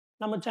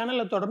நம்ம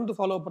சேனல்ல தொடர்ந்து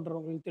ஃபாலோ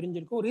பண்றவங்களுக்கு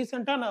தெரிஞ்சிருக்கும்.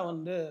 ரீசென்ட்டா நான்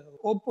வந்து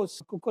ஓப்போஸ்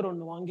குக்கர்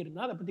ஒண்ணு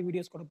வாங்கியிருந்தேன். அத பத்தி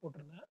வீடியோஸ் கூட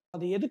போட்டிருந்தேன்.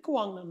 அது எதுக்கு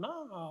வாங்குனேன்னா,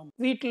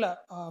 வீட்ல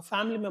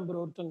ஃபேமிலி மெம்பர்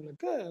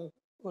ஒருத்தவங்களுக்கு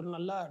ஒரு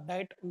நல்ல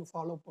டயட் ஒண்ணு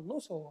ஃபாலோ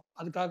பண்ணணும். ஸோ,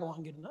 அதுக்காக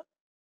வாங்கியிருந்தேன்.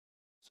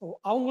 ஸோ,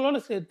 அவங்களோட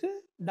சேர்த்து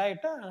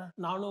டயட்ட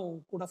நானும்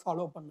கூட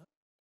ஃபாலோ பண்ணேன்.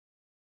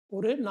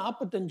 ஒரு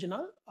 45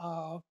 நாள்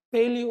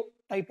paleo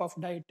type of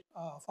diet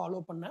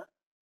follow பண்ணேன்.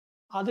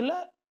 அதுல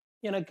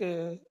எனக்கு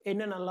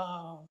என்னென்னலாம்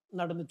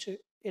நடந்துச்சு,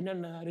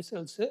 என்னென்ன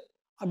ரிசல்ட்ஸு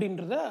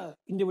அப்படின்றத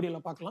இந்த வீடியோல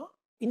பார்க்கலாம்.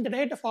 இந்த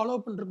டயட்ட ஃபாலோ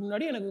பண்றதுக்கு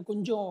முன்னாடி எனக்கு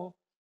கொஞ்சம்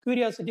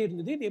கியூரியாசிட்டி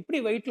இருந்தது. இது எப்படி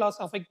வெயிட் லாஸ்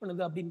அஃபெக்ட்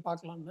பண்ணுது அப்படின்னு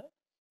பார்க்கலான்னு.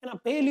 ஏன்னா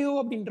பேலியோ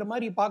அப்படின்ற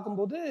மாரி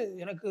பார்க்கும்போது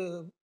எனக்கு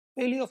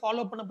பேலியோ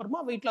ஃபாலோ பண்ண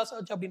அப்புறமா வெயிட் லாஸ்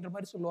ஆச்சு அப்படின்ற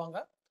மாரி சொல்லுவாங்க.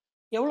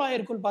 எவ்வளோ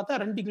ஆயிருக்குன்னு பார்த்தா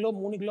 2 கிலோ,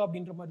 3 கிலோ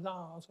அப்படின்ற மாரி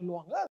தான்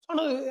சொல்லுவாங்க.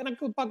 ஆனா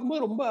எனக்கு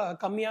பார்க்கும்போது ரொம்ப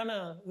கம்மியான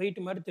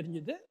வெயிட் மாரி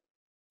தெரிஞ்சது.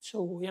 ஸோ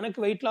எனக்கு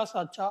வெயிட் லாஸ்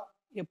ஆச்சா?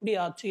 எப்படி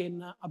ஆச்சு?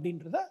 என்ன?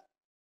 அப்படின்றத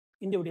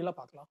இந்த வீடியோல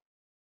பார்க்கலாம்.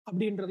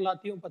 அப்படின்றது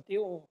எல்லாத்தையும்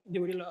பத்தியும் இந்த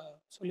வீடியோல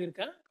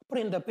சொல்லியிருக்கேன்.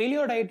 அப்புறம் இந்த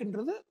பெலியோ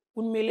டயட்ன்றது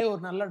உண்மையிலேயே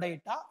ஒரு நல்ல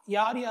டயட்டா?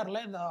 யார்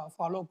யாரெல்லாம் இத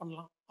ஃபாலோ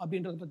பண்ணலாம்?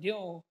 அப்படின்றத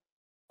பத்தியும்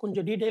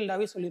கொஞ்சம்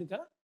டீட்டெயில்டாவே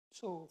சொல்லியிருக்கேன்.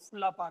 ஸோ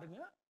ஃபுல்லா பாருங்க.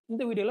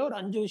 இந்த வீடியோல ஒரு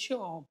 5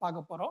 விஷயம்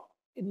பார்க்க போறோம்.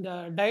 இந்த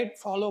டயட்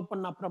ஃபாலோ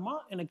பண்ண அப்புறமா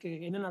எனக்கு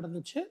என்ன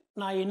நடந்துச்சு?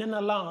 நான்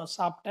என்னென்னலாம்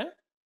சாப்பிட்டேன்?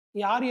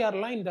 யார்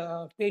யாரெல்லாம் இந்த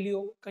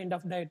paleo kind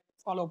of diet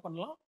follow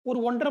பண்ணலாம்? ஒரு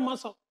 1 1/2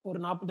 மாசம், ஒரு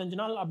 45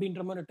 நாள்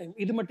அப்படின்ற மாரி டைம்.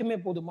 இது மட்டுமே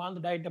போதுமா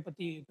அந்த டயட்ட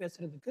பத்தி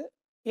பேசுறதுக்கு?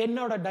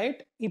 என்னோட டயட்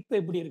இப்ப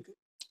எப்படி இருக்கு?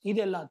 இது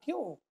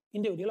எல்லாத்தையும்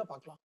இந்த வீடியோல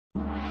பார்க்கலாம்.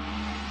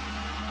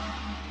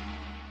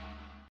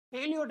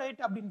 பேலியோ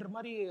டயட் அப்படின்ற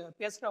மாரி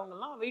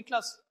பேசுறவங்கலாம் வெயிட்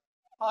லாஸ்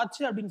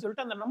ஆச்சு அப்படின்னு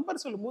சொல்லிட்டு அந்த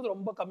நம்பர் சொல்லும்போது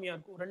ரொம்ப கம்மியா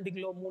இருக்கும். 2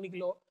 கிலோ, 3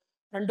 கிலோ,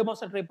 2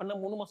 மாசம் ட்ரை பண்ணேன்,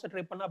 3 மாசம்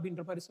ட்ரை பண்ணேன்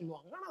அப்படின்ற மாரி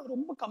சொல்லுவாங்க. ஆனா அது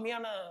ரொம்ப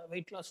கம்மியான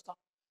வெயிட் லாஸ் தான்.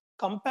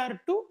 கம்பேர்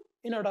டூ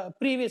என்னோட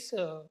ப்ரீவியஸ்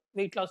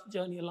வெயிட் லாஸ்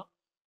ஜர்னி எல்லாம்.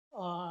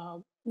 ஆ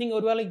நீங்க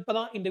ஒரு வேளை இப்ப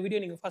தான் இந்த வீடியோ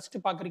நீங்க ஃபர்ஸ்ட்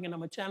பார்க்குறீங்க.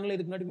 நம்ம சேனல்ல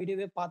இதுக்கு முன்னாடி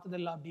வீடியோவே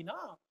பார்த்ததில்ல அப்படின்னா,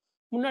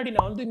 முன்னாடி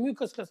நான் வந்து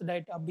மியூக்கஸ்லெஸ்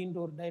டயட் அப்படின்ற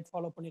ஒரு டயட்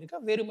ஃபாலோ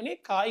பண்ணியிருக்கேன். வெறுமனே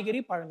காய்கறி,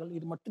 பழங்கள்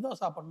இது மட்டும் தான்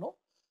சாப்பிடணும்.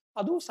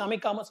 அதுவும்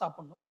சமைக்காம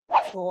சாப்பிடணும்.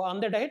 ஸோ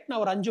அந்த டயட்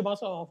நான் ஒரு 5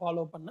 மாசம்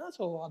ஃபாலோ பண்ணேன்.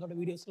 ஸோ அதோட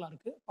வீடியோஸ்லாம்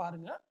இருக்கு.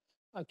 பாருங்க.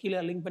 கீழ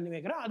லிங்க் பண்ணி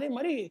வைக்கிறேன். அதே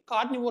மாரி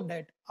கார்னிவோர்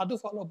டயட் அது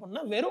ஃபாலோ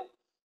பண்ணேன். வெறும்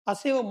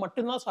அசைவம்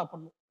மட்டும் தான்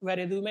சாப்பிடணும். வேற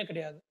எதுவுமே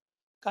கிடையாது.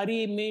 கறி,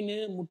 மீனு,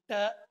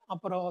 முட்டை,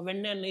 அப்புறம்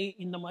வெண்ணெய், நெய்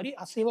இந்த மாரி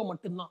அசைவம்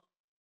மட்டும் தான்.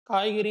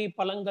 காய்கறி,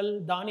 பழங்கள்,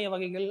 தானிய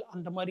வகைகள்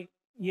அந்த மாரி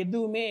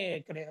எதுவுமே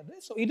கிடையாது.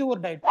 ஸோ இது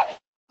ஒரு டயட்.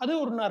 அது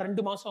ஒரு நான்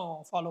 2 மாசம்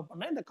ஃபாலோ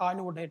பண்ணேன். இந்த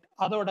கார்னிவோர் டயட்.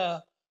 அதோட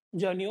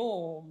ஜர்னியும்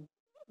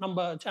நம்ப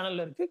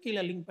சேனல்ல இருக்கு. கீழ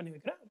லிங்க் பண்ணி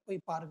வைக்கிறேன். போய்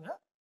பாருங்க.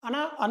 ஆனா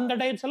அந்த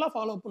டயட்ஸ் எல்லாம்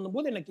ஃபாலோ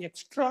பண்ணும்போது எனக்கு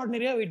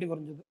எக்ஸ்ட்ரார்டினரியா வெயிட்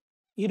குறைஞ்சது.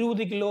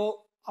 20 கிலோ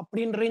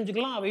அப்படின்ற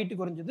ரேஞ்சுக்குலாம் வெயிட்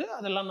குறைஞ்சது.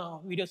 அதெல்லாம் நான்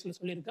வீடியோஸ்ல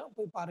சொல்லியிருக்கேன்.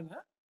 போய் பாருங்க.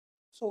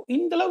 ஸோ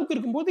இந்த அளவுக்கு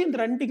இருக்கும்போது இந்த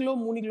 2 கிலோ,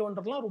 3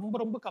 கிலோன்றதெல்லாம் ரொம்ப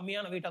ரொம்ப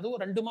கம்மியான வெயிட்.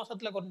 அதுவும் 2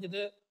 மாசத்துல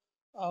குறைஞ்சது,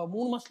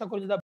 3 மாசத்துல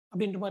குறைஞ்சது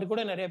அப்படின்ற மாரி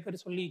கூட நெறைய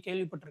பேர் சொல்லி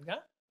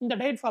கேள்விப்பட்டுருக்கேன். இந்த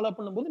டயட் ஃபாலோ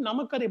பண்ணும்போது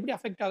நமக்கு அது எப்படி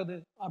அஃபெக்ட் ஆகுது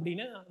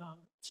அப்படின்னு நான்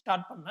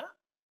ஸ்டார்ட் பண்ணேன்.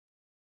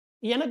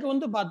 எனக்கு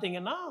வந்து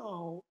பார்த்தீங்கன்னா,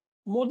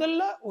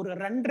 முதல்ல ஒரு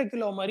 2 1/2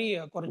 கிலோ மாரி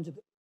குறைஞ்சது.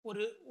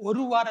 ஒரு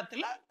 1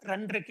 வாரத்துல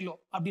 2 1/2 கிலோ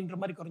அப்படின்ற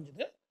மாரி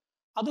குறைஞ்சது.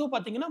 அதுவும்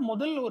பார்த்தீங்கன்னா,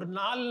 முதல் ஒரு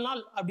 4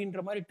 நாள்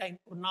அப்படின்ற மாரி டைம்.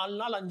 ஒரு 4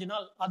 நாள், 5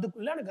 நாள்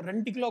அதுக்குள்ள எனக்கு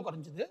 2 கிலோ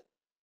குறைஞ்சது.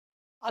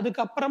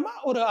 அதுக்கப்புறமா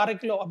ஒரு 1/2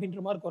 கிலோ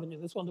அப்படின்ற மாரி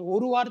குறைஞ்சது. ஸோ அந்த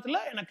 1 வாரத்துல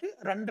எனக்கு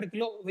 2 1/2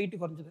 கிலோ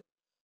வெயிட் குறைஞ்சது.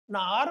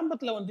 நான்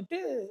ஆரம்பத்துல வந்துட்டு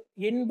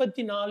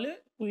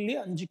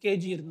 84.5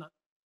 கேஜி இருந்தேன்.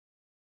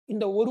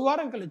 இந்த 1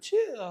 வாரம் கழிச்சு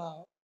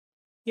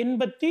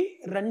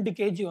 82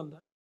 கேஜி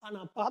வந்தேன். ஆனா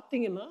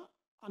பார்த்தீங்கன்னா,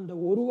 அந்த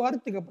 1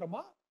 வாரத்துக்கு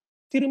அப்புறமா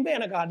திரும்ப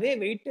எனக்கு அதே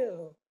வெயிட்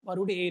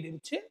மறுபடியும்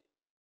ஏறிருச்சு.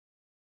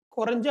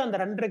 குறைஞ்சு அந்த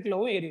 2 1/2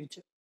 கிலோவும்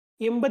ஏறிருச்சு.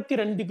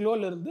 82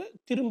 கிலோல இருந்து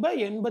திரும்ப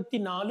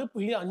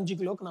 84.5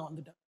 கிலோக்கு நான்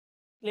வந்துட்டேன்.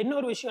 இதுல என்ன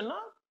ஒரு விஷயம்னா,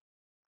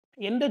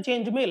 எந்த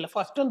சேஞ்சுமே இல்ல.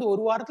 ஃபர்ஸ்ட் அந்த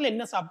 1 வாரத்துல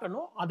என்ன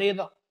சாப்பிட்டேனோ அதே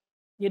தான்.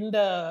 எந்த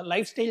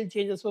லைஃப் ஸ்டைல்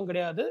சேஞ்சஸும்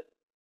கிடையாது.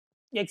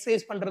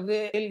 எக்சர்சைஸ் பண்றது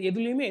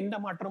எதுலயுமே எந்த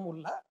மாற்றமும்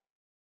இல்ல.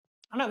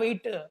 ஆனா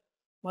வெயிட்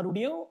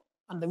மறுபடியும்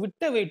அந்த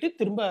விட்ட வெயிட்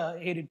திரும்ப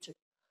ஏறிடுச்சு.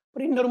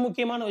 அப்புறம் இன்னொரு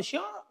முக்கியமான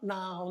விஷயம்,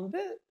 நான்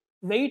வந்து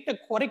வெயிட்ட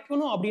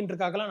குறைக்கணும்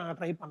அப்படின்றதுக்காகலாம் நான்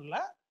ட்ரை பண்ணல.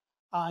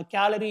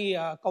 கேலரி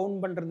கவுண்ட்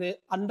பண்றது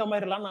அந்த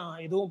மாரிலாம் நான்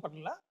எதுவும்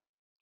பண்ணல.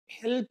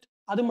 ஹெல்த்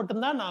அது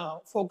மட்டும் தான் நான்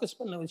ஃபோக்கஸ்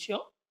பண்ண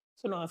விஷயம்.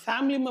 ஸோ நான்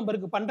ஃபேமிலி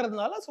மெம்பருக்கு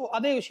பண்றதுனால, ஸோ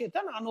அதே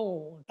விஷயத்த நானும்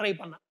ட்ரை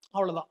பண்ணேன்.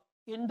 அவ்வளோதான்.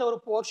 எந்த ஒரு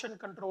போர்ஷன்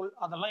கண்ட்ரோல்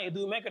அதெல்லாம்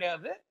எதுவுமே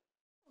கிடையாது.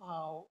 ஆ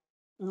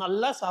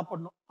நல்லா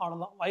சாப்பிடணும்.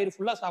 அவ்வளோதான். வயிறு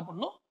ஃபுல்லா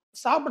சாப்பிடணும்.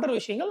 சாப்பிடுற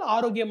விஷயங்கள்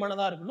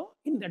ஆரோக்கியமானதா இருக்கணும்.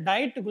 இந்த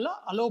டயட்டுக்குள்ள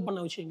அலோவ் பண்ண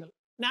விஷயங்கள்,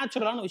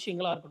 நேச்சுரலான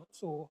விஷயங்களா இருக்கணும்.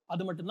 ஸோ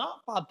அது மட்டும் தான்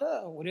பார்த்த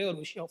ஒரே ஒரு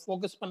விஷயம்.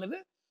 ஃபோக்கஸ் பண்ணது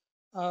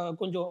ஆ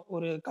கொஞ்சம்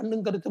ஒரு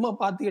கண்ணும் கருத்துமா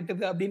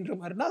பார்த்துக்கிட்டது அப்படின்ற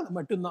மாரினா அது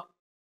மட்டும் தான்.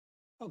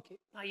 ஓகே.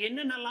 நான்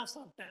என்னென்னலாம்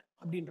சாப்பிட்டேன்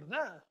அப்படின்றத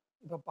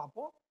இப்ப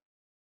பார்ப்போம்.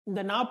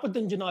 இந்த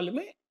 45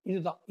 நாளுமே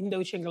இதுதான். இந்த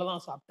விஷயங்கள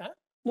தான் சாப்பிட்டேன்.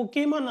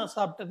 முக்கியமா நான்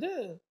சாப்பிட்டது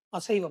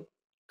அசைவம்.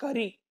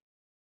 கறி.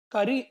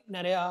 கறி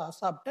நெறையா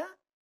சாப்பிட்டேன்.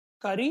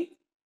 கறி,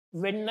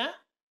 வெண்ணெய்,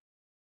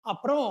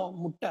 அப்புறம்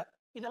முட்டை.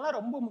 இதெல்லாம்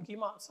ரொம்ப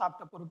முக்கியமா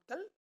சாப்பிட்ட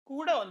பொருட்கள்.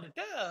 கூட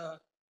வந்துட்டு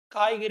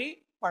காய்கறி,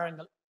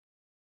 பழங்கள்.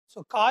 ஸோ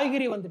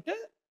காய்கறி வந்துட்டு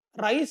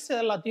ரைஸ்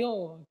எல்லாத்தையும்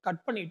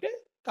கட் பண்ணிட்டு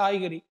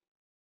காய்கறி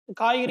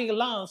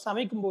காய்கறிகள்லாம்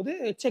சமைக்கும்போது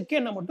செக்கு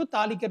எண்ணெய் மட்டும்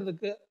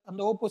தாளிக்கிறதுக்கு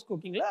அந்த ஓப்போஸ்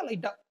குக்கிங்ல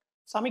லைட்டா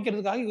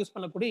சமைக்கிறதுக்காக யூஸ்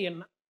பண்ணக்கூடிய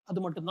எண்ணெய். அது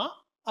மட்டும் தான்.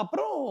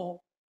 அப்புறம்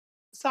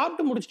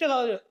சாப்பிட்டு முடிச்சுட்டு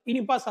ஏதாவது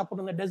இனிப்பா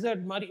சாப்பிடணும். இந்த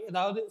டெசர்ட் மாரி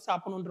ஏதாவது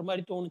சாப்பிடணுன்ற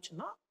மாரி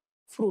தோணுச்சுன்னா,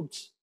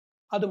 ஃப்ரூட்ஸ்.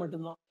 அது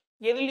மட்டும் தான்.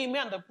 எதுலயுமே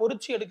அந்த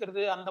பொரிச்சு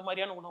எடுக்கிறது அந்த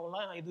மாரியான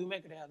உணவுலாம் எதுவுமே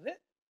கிடையாது.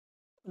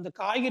 இந்த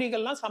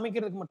காய்கறிகள்லாம்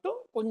சமைக்கிறதுக்கு மட்டும்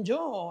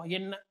கொஞ்சம்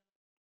எண்ணெய்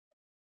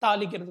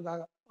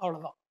தாளிக்கிறதுக்காக.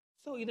 அவ்வளோதான்.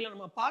 ஸோ இதுல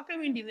நம்ம பார்க்க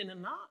வேண்டியது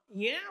என்னன்னா,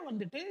 ஏன்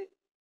வந்துட்டு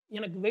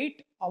எனக்கு வெயிட்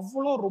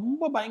அவ்வளோ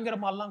ரொம்ப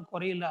பயங்கரமாலாம்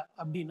குறையல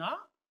அப்டின்னா,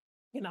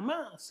 நம்ம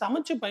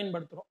சமைச்சு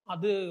பயன்படுத்துறோம்.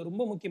 அது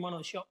ரொம்ப முக்கியமான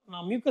விஷயம்.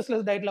 நான்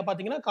மியூக்கஸ்லெஸ் டயட்ல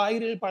பார்த்தீங்கன்னா,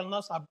 காய்கறிகள், பழம்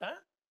தான் சாப்பிட்டேன்.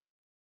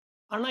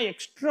 ஆனா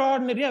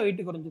எக்ஸ்ட்ரார்டினரியா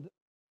வெயிட் குறைஞ்சது.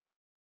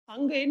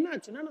 அங்க என்ன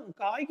ஆச்சுன்னா, நம்ம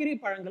காய்கறி,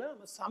 பழங்கள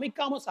நம்ம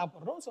சமைக்காம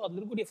சாப்பிடுறோம். ஸோ அதுல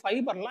இருக்கக்கூடிய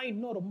ஃபைபர்லாம்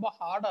இன்னும் ரொம்ப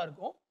ஹார்டா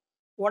இருக்கும்.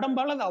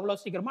 உடம்பால அத அவ்வளோ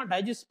சீக்கிரமா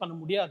டைஜஸ்ட் பண்ண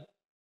முடியாது.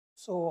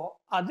 ஸோ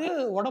அது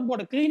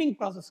உடம்போட கிளீனிங்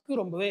ப்ராசஸ்க்கு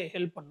ரொம்பவே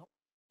ஹெல்ப் பண்ணும்.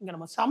 இங்க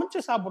நம்ம சமைச்சு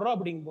சாப்பிடுறோம்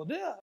அப்படிங்கும்போது,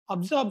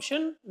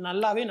 அப்சார்ப்ஷன்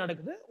நல்லாவே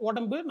நடக்குது.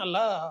 உடம்பு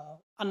நல்லா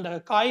அந்த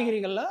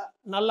காய்கறிகள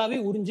நல்லாவே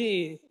உறிஞ்சி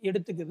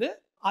எடுத்துக்குது.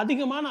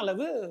 அதிகமான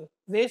அளவு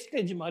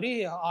வேஸ்டேஜ் மாரி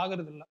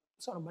ஆகுறதில்ல.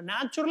 ஸோ நம்ம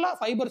நேச்சுரலா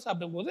ஃபைபர்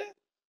சாப்பிடும்போது,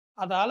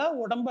 அதால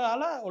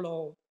உடம்பால அவ்வளோ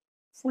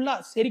ஃபுல்லா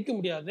செரிக்க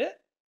முடியாது.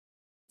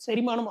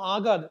 செரிமானம்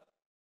ஆகாது.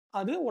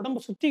 அது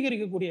உடம்ப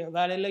சுத்திகரிக்கக்கூடிய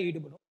வேலையில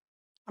ஈடுபடும்.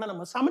 ஆனா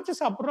நம்ம சமைச்சு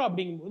சாப்பிடுறோம்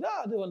அப்படிங்கும்போது,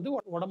 அது வந்து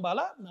உடம்பால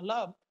நல்லா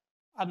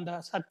அந்த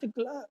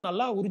சத்துக்கள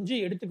நல்லா உறிஞ்சி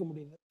எடுத்துக்க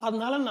முடியுது.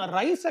 அதனால நான்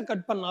ரைஸ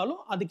கட்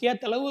பண்ணாலும்,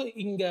 அதுக்கேத்த அளவு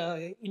இங்க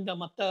இந்த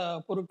மத்த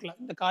பொருட்கள,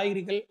 இந்த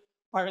காய்கறிகள்,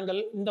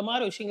 பழங்கள் இந்த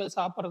மாரி விஷயங்கள்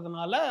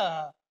சாப்பிடுறதுனால,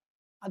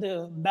 அது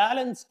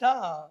பேலன்ஸ்டா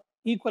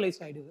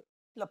ஈக்குவலைஸ் ஆயிடுது.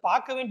 இதுல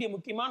பார்க்க வேண்டிய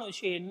முக்கியமான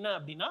விஷயம் என்ன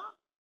அப்படின்னா,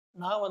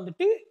 நான்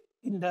வந்துட்டு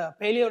இந்த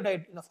பேலியோ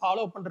டயட் இத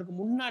ஃபாலோ பண்றதுக்கு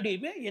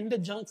முன்னாடியுமே எந்த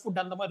ஜங்க்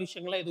ஃபுட் அந்த மாரி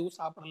விஷயங்கள்லாம் எதுவும்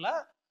சாப்பிடல.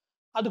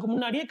 அதுக்கு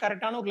முன்னாடியே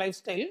கரெக்ட்டான ஒரு லைஃப்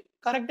ஸ்டைல்,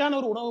 கரெக்ட்டான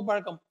ஒரு உணவு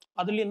பழக்கம்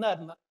அதுலயும் தான்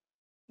இருந்தேன்.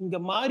 இங்க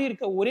மாறி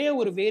இருக்க ஒரே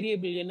ஒரு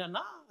வேரியபிள்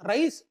என்னன்னா,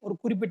 ரைஸ் ஒரு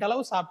குறிப்பிட்ட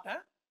அளவு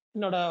சாப்பிட்டேன்.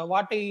 என்னோட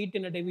வாட் ஐ ஈட்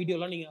இன் எ டே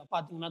வீடியோலாம் நீங்க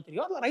பார்த்தீங்கன்னா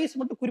தெரியும். அதுல ரைஸ்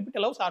மட்டும் குறிப்பிட்ட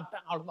அளவு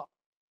சாப்பிட்டேன். அவ்வளோதான்.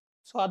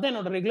 ஸோ அதான்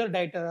என்னோட ரெகுலர்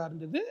டயட்டா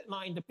இருந்தது.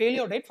 நான் இந்த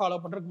பேலியோ டயட் ஃபாலோ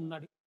பண்றதுக்கு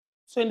முன்னாடி.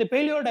 ஸோ இந்த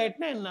பேலியோ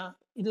டயட்னா என்ன?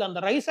 இதுல அந்த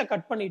ரைஸ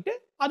கட் பண்ணிட்டு,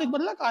 அதுக்கு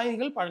பதிலா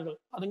காய்கறிகள், பழங்கள்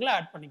அதுங்கள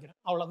ஆட் பண்ணிக்கிறேன்.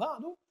 அவ்வளோதான்.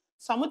 அதுவும்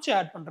சமைச்சு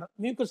ஆட் பண்றேன்.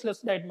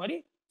 மியூக்கஸ்லெஸ் டயட் மாரி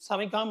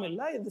சமைக்காம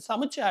இல்ல. இது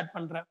சமைச்சு ஆட்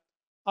பண்றேன்.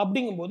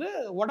 அப்படிங்கும்போது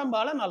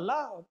உடம்பால நல்லா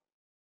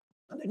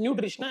அந்த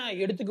நியூட்ரிஷன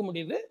எடுத்துக்க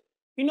முடியுது.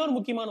 இன்னொரு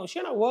முக்கியமான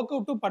விஷயம் நான் வொர்க்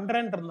அவுட்டும்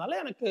பண்றேன்றதுனால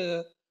எனக்கு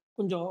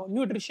கொஞ்சம்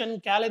நியூட்ரிஷன்,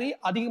 கேலரி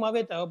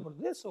அதிகமாவே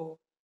தேவைப்படுது. ஸோ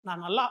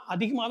நான் நல்லா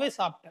அதிகமாவே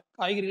சாப்பிட்டேன்.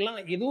 காய்கறிலாம்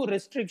எதுவும்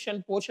ரெஸ்ட்ரிக்ஷன்,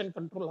 போர்ஷன்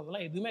கண்ட்ரோல்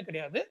அதெல்லாம் எதுவுமே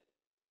கிடையாது.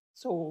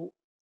 ஸோ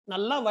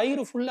நல்லா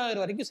வயிறு ஃபுல் ஆகுற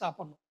வரைக்கும்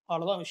சாப்பிடணும்.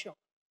 அவ்வளோதான் விஷயம்.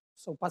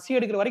 ஸோ பசி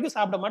எடுக்கிற வரைக்கும்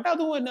சாப்பிட மாட்டேன்.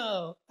 அதுவும் என்ன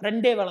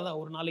 2டே வேள தான்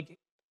ஒரு நாளைக்கு.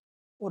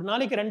 ஒரு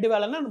நாளைக்கு 2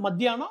 வேளைன்னா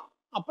மத்தியானம்,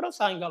 அப்புறம்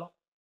சாயங்காலம்.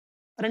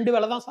 2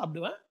 வேள தான்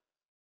சாப்பிடுவேன்.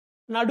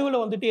 நடுவுல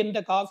வந்துட்டு எந்த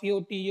காஃபியோ,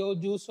 டீயோ,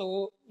 ஜூஸோ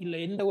இல்ல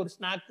எந்த ஒரு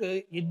ஸ்நாக்கு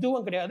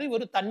எதுவும் கிடையாது.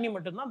 வெறும் தண்ணி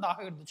மட்டும் தான்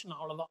தாகம் எடுத்துச்சுன்னா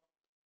அவ்வளோதான்.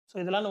 ஸோ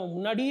இதெல்லாம் நம்ம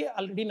முன்னாடியே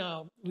ஆல்ரெடி நான்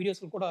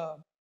வீடியோஸ்ல கூட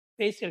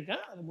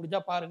பேசியிருக்கேன். அது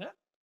முடிஞ்சா பாருங்க.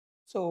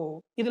 ஸோ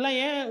இதெல்லாம்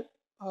ஏன்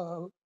அ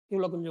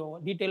இவ்வளோ கொஞ்சம்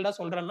டீட்டெயில்டா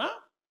சொல்றேன்னா,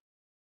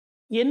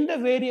 எந்த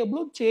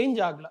வேரியபிளும் சேஞ்ச்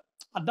ஆகல.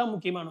 அதான்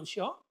முக்கியமான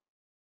விஷயம்.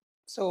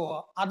 ஸோ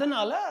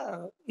அதனால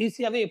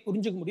ஈஸியாவே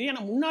புரிஞ்சுக்க முடியும்.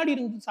 ஏன்னா முன்னாடி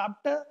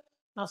இருந்து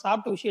நான்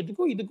சாப்பிட்ட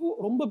விஷயத்துக்கும், இதுக்கும்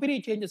ரொம்ப பெரிய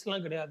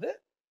சேஞ்சஸ்லாம் கிடையாது.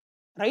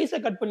 ரைஸ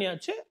கட்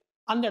பண்ணியாச்சு.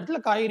 அந்த இடத்துல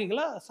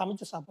காய்கறிகள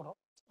சமைச்சு சாப்பிடுறோம்.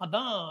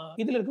 அதான்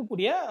இதுல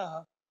இருக்கக்கூடிய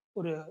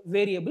ஒரு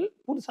வேரியபிள்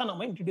புதுசா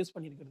நம்ம இன்ட்ரோடியூஸ்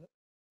பண்ணியிருக்கிறது.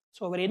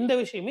 ஸோ வேற எந்த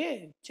விஷயமே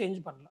சேஞ்ச்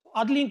பண்ணல.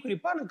 அதுலயும்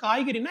குறிப்பா நான்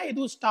காய்கறினா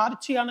எதுவும்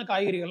ஸ்டார்ச்சியான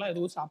காய்கறிகள்லாம்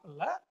எதுவும்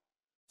சாப்பிடல.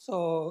 ஸோ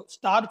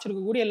ஸ்டார்ச்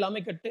இருக்கக்கூடிய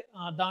எல்லாமே கட்டு.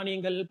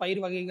 தானியங்கள்,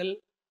 பயிர் வகைகள்,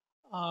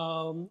 ஆ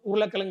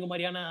உருளைக்கிழங்கு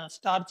மாரியான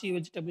ஸ்டார்ச்சி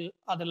வெஜிடபிள்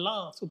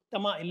அதெல்லாம்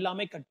சுத்தமா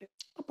எல்லாமே கட்டு.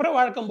 அப்புறம்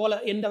வழக்கம் போல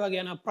எந்த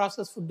வகையான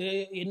ப்ராசஸ் ஃபுட்டு,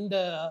 எந்த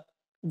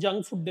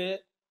junk food,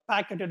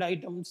 pocketed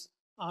items,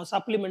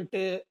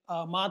 supplement,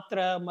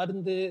 மாத்திரை,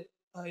 மருந்து,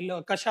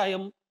 இல்ல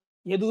கஷாயம்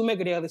எதுவுமே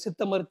கிடையாது.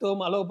 சித்த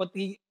மருத்துவம்,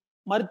 அலோபதி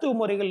மருத்துவ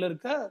முறைகள்ல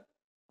இருக்க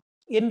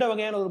எந்த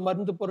வகையான ஒரு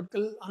மருந்து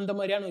பொருட்கள், அந்த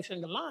மாரியான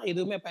விஷயங்கள்லாம்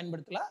எதுவுமே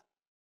பயன்படுத்தல.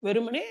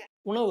 வெறுமனே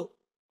உணவு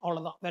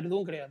அவ்வளோதான். வேற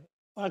எதுவும் கிடையாது.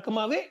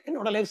 வழக்கமாவே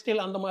என்னோட லைஃப்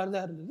ஸ்டைல் அந்த மாரி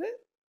தான் இருந்தது.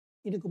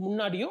 இதுக்கு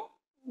முன்னாடியும்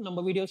நம்ம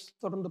வீடியோஸ்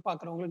தொடர்ந்து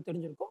பார்க்குறவங்களுக்கு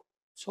தெரிஞ்சிருக்கும்.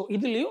 ஸோ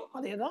இதுலயும்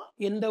அதே தான்.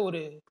 எந்த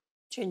ஒரு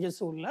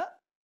சேஞ்சஸும் இல்ல.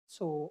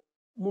 ஸோ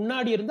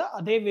முன்னாடி இருந்த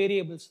அதே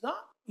வேரியபிள்ஸ் தான்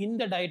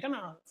இந்த டயட்ட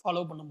நான்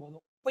ஃபாலோ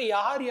பண்ணும்போதும். இப்ப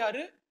யார்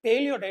யாரு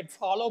பேலியோ டயட்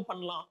ஃபாலோ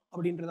பண்ணலாம்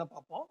அப்படின்றத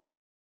பார்ப்போம்.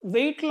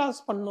 வெயிட் லாஸ்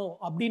பண்ணணும்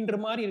அப்படின்ற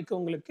மாரி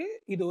இருக்கவங்களுக்கு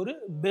இது ஒரு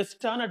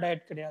பெஸ்ட்டான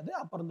டயட் கிடையாது.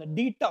 அப்புறம் இந்த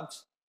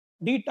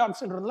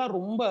டீடாக்ஸ்ன்றதுலாம்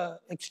ரொம்ப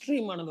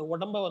எக்ஸ்ட்ரீமானது.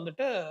 உடம்ப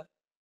வந்துட்டு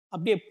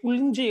அப்படியே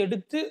புழிஞ்சு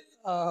எடுத்து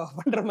அ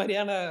பண்ற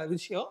மாரியான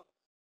விஷயம்.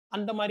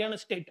 அந்த மாரியான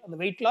ஸ்டேட். அந்த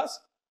வெயிட் லாஸ்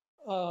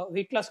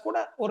கூட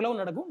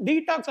ஓரளவு நடக்கும்.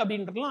 டீடாக்ஸ்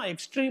அப்படின்றதுலாம்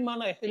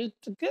எக்ஸ்ட்ரீமான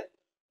ஹெல்த்துக்கு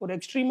ஒரு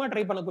எக்ஸ்ட்ரீமா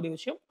ட்ரை பண்ணக்கூடிய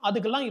விஷயம்.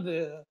 அதுக்கெல்லாம் இது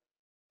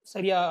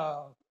சரியா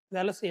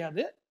வேலை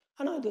செய்யாது.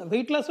 ஆனா, இதுல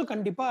வெயிட் லாஸும்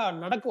கண்டிப்பா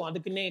நடக்கும்.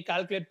 அதுக்குன்னே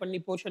கால்குலேட் பண்ணி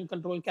போர்ஷன்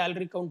கண்ட்ரோல்,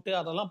 கேலரி கவுண்ட்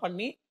அதெல்லாம்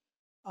பண்ணி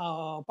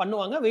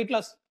பண்ணுவாங்க. வெயிட்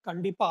லாஸ்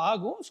கண்டிப்பா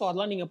ஆகும். ஸோ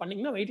அதெல்லாம் நீங்க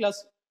பண்ணீங்கன்னா, வெயிட்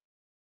லாஸ்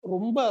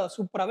ரொம்ப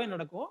சூப்பராவே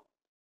நடக்கும்.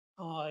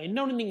 ஆ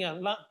இன்னொன்னு நீங்க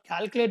அதெல்லாம்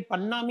கால்குலேட்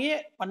பண்ணாமயே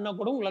பண்ணா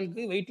கூட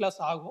உங்களுக்கு வெயிட் லாஸ்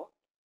ஆகும்.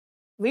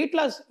 வெயிட்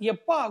லாஸ்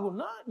எப்ப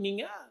ஆகும்னா,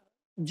 நீங்க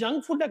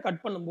ஜங்க் ஃபுட்ட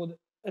கட் பண்ணும்போது.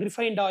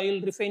 Refined oil,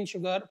 refined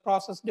sugar,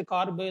 processed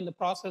கார்பு, இந்த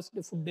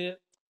ப்ராசஸ்டு ஃபுட்டு.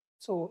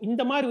 ஸோ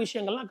இந்த மாரி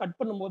விஷயங்கள்லாம் கட்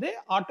பண்ணும்போதே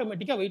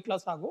ஆட்டோமேட்டிக்கா வெயிட்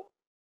லாஸ் ஆகும்.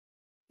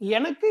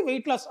 எனக்கு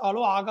வெயிட் லாஸ்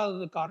அவ்வளவா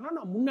ஆகாததுக்கு காரணம்,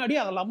 நான் முன்னாடியே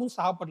அதெல்லாமும்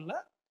சாப்பிடல.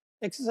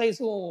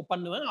 எக்ஸர்சைஸும்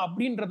பண்ணுவேன்.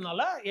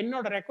 அப்படின்றதுனால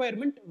என்னோட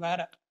ரெக்வயர்மென்ட்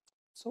வேற.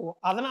 ஸோ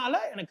அதனால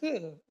எனக்கு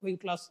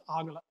வெயிட் லாஸ்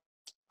ஆகல.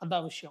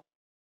 அதான் விஷயம்.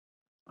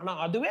 ஆனா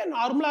அதுவே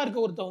நார்மலா இருக்க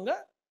ஒருத்தவங்க,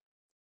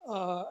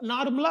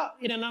 நார்மலா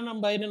என்னன்னா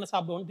நம்ம என்னென்ன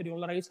சாப்பிடுவோம்னு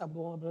தெரியும்ல. ரைஸ்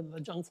சாப்பிடுவோம். அப்புறம் இந்த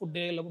ஜங்க்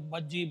ஃபுட்டு, இல்ல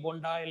பஜ்ஜி,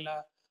 போண்டா, இல்ல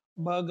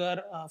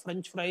burger,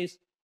 French fries,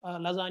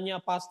 lasagne,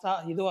 pasta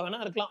எதுவா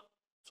வேணா இருக்கலாம்.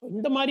 ஸோ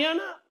இந்த மாரியான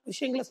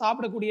விஷயங்கள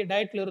சாப்பிடக்கூடிய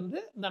டயட்ல இருந்து,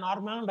 இந்த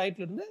நார்மலான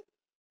டயட்ல இருந்து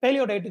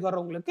பேலியோ டயட்டுக்கு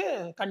வர்றவங்களுக்கு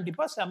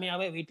கண்டிப்பா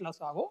செம்மையாவே வெயிட்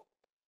லாஸ் ஆகும்.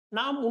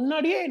 நான்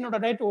முன்னாடியே என்னோட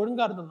டயட்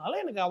ஒழுங்கா இருந்ததுனால,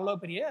 எனக்கு அவ்வளோ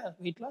பெரிய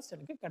வெயிட் லாஸ்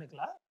எனக்கு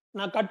கிடைக்கல.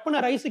 நான் கட் பண்ண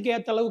ரைஸுக்கு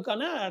ஏத்த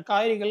அளவுக்கான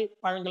காய்கறிகள்,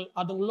 பழங்கள்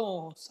அதுங்களும்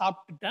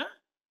சாப்பிட்டுட்டேன்.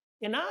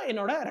 ஏன்னா,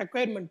 என்னோட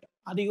ரெக்வயர்மென்ட்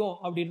அதிகம்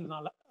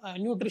அப்படின்றதுனால.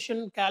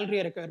 நியூட்ரிஷன், கேலரி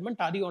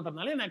ரெக்வயர்மென்ட்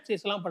அதிகம்ன்றதுனால, நான்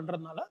எக்சர்சைஸ்லாம்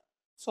பண்றதுனால,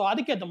 ஸோ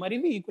அதுக்கேத்த மாரி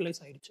இது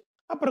ஈக்குவலைஸ் ஆயிடுச்சு.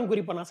 அப்புறம்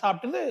குறிப்பா நான்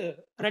சாப்பிட்டது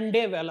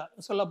 2டே வேள.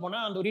 சொல்லப்போனா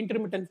அந்த ஒரு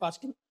இன்டர்மிட்டன்ட்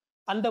ஃபாஸ்டிங்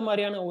அந்த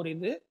மாரியான ஒரு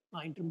இது.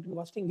 நான் இன்டர்மிட்டன்ட்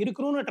ஃபாஸ்டிங்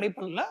இருக்கணும்னு ட்ரை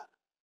பண்ணல.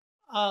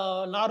 ஆ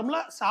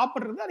நார்மலா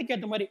சாப்பிடுறது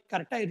அதுக்கேத்த மாரி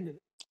கரெக்ட்டா இருந்தது.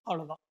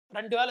 அவ்வளோதான்.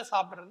 2 வேள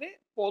சாப்பிடுறது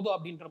போதும்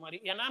அப்படின்ற மாரி.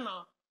 ஏன்னா,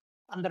 நான்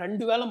அந்த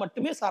 2 வேள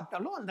மட்டுமே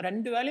சாப்பிட்டாலும், அந்த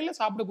 2 வேளையில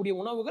சாப்பிடக்கூடிய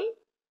உணவுகள்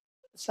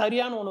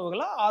சரியான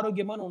உணவுகளா,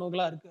 ஆரோக்கியமான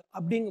உணவுகளா இருக்கு.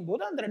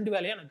 அப்படிங்கும்போது அந்த 2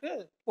 வேளையும் எனக்கு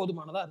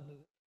போதுமானதா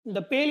இருந்தது. இந்த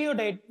பேலியோ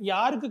டயட்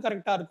யாருக்கு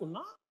கரெக்ட்டா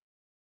இருக்கும்னா,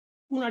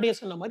 முன்னாடியே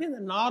சொன்ன மாரி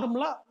இந்த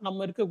நார்மலா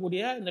நம்ம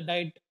இருக்கக்கூடிய இந்த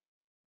டயட்.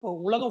 இப்போ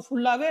உலகம்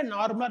ஃபுல்லாவே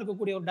நார்மலா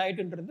இருக்கக்கூடிய ஒரு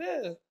டயட்ன்றது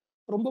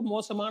ரொம்ப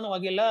மோசமான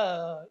வகையில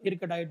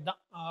இருக்க டயட்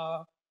தான்.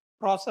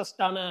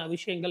 ப்ராசஸ்டான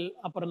விஷயங்கள்,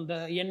 அப்புறம் இந்த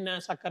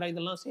எண்ணெய், சர்க்கரை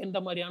இதெல்லாம் சேர்ந்த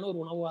மாரியான ஒரு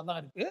உணவா தான்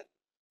இருக்கு.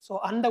 ஸோ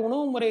அந்த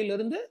உணவு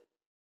முறையிலிருந்து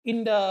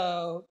இந்த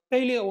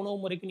பேலியோ உணவு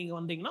முறைக்கு நீங்க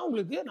வந்தீங்கன்னா,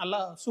 உங்களுக்கு நல்லா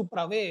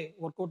சூப்பராவே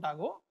ஒர்க் அவுட்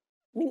ஆகும்.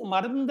 நீங்க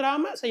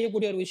மறந்துராம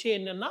செய்யக்கூடிய ஒரு விஷயம்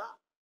என்னன்னா,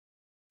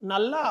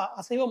 நல்லா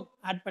அசைவம்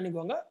ஆட்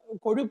பண்ணிக்கோங்க.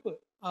 கொழுப்பு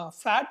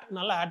ஃபேட்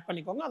நல்லா ஆட்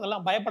பண்ணிக்கோங்க.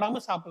 அதெல்லாம் பயப்படாம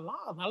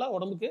சாப்பிடலாம். அதனால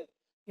உடம்புக்கு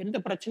எந்த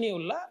பிரச்சனையும்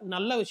இல்ல.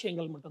 நல்ல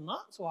விஷயங்கள் மட்டும்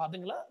தான். ஸோ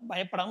அதுங்கள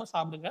பயப்படாம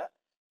சாப்பிடுங்க.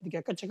 இதுக்கு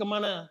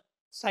எக்கச்சக்கமான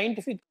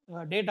சயன்டிஃபிக்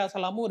டேட்டாஸ்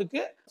எல்லாமும்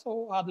இருக்கு. ஸோ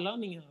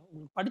அதெல்லாம் நீங்க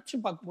படிச்சு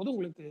பார்க்கும்போது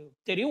உங்களுக்கு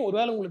தெரியும்.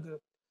 ஒருவேள உங்களுக்கு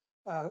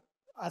அ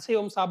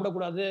அசைவம்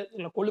சாப்பிடக்கூடாது,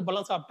 இல்ல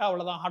கொழுப்பெல்லாம் சாப்பிட்டா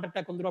அவ்வளோதான் ஹார்ட்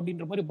அட்டாக் வந்துரும்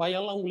அப்படின்ற மாரி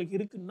பயம்லாம் உங்களுக்கு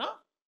இருக்குன்னா,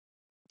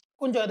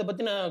 கொஞ்சம் அத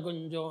பத்தின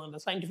கொஞ்சம் அந்த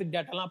சயன்டிஃபிக்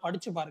டேட்டாலாம்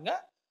படிச்சு பாருங்க.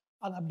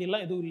 அது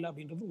அப்படிலாம் எதுவும் இல்ல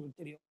அப்படின்றது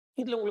உங்களுக்கு தெரியும்.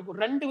 இதுல உங்களுக்கு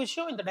ஒரு 2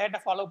 விஷயம் இந்த டயட்ட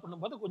ஃபாலோ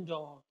பண்ணும்போது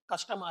கொஞ்சம்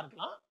கஷ்டமா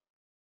இருக்கலாம்.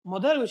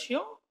 முதல்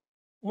விஷயம்,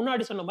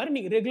 முன்னாடி சொன்ன மாரி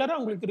நீங்க ரெகுலரா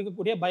உங்களுக்கு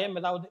இருக்கக்கூடிய பயம்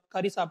ஏதாவது,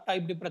 கறி சாப்பிட்டா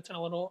இப்படி பிரச்சனை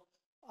வரும்,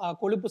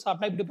 கொழுப்பு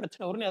சாப்பிட்டா இப்படி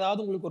பிரச்சனை வரும்னு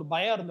ஏதாவது உங்களுக்கு ஒரு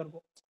பயம்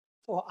இருந்திருக்கும்.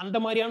 ஸோ அந்த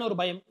மாரியான ஒரு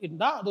பயம்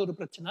இருந்தா அது ஒரு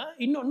பிரச்சனை.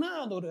 இன்னொன்னு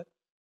அது ஒரு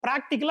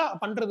பிராக்டிகலா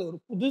பண்றது. ஒரு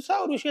புதுசா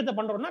ஒரு விஷயத்த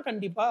பண்றோம்னா,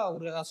 கண்டிப்பா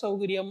ஒரு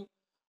அசௌகரியம்,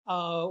 ஆ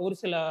ஒரு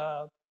சில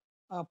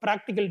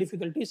பிராக்டிகல்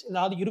டிஃபிகல்டீஸ்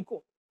ஏதாவது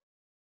இருக்கும்.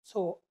 ஸோ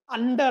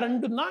அந்த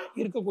 2ம் தான்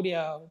இருக்கக்கூடிய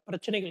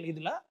பிரச்சனைகள்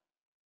இதுல.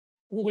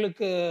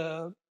 உங்களுக்கு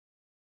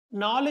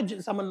நாலேட்ஜ்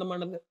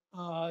சம்மந்தமானது.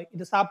 ஆ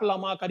இது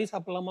சாப்பிடலாமா? கறி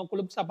சாப்பிடலாமா?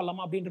 கொழுப்பு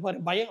சாப்பிடலாமா? அப்படின்ற மாரி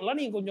பயம்லாம்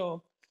நீங்க கொஞ்சம்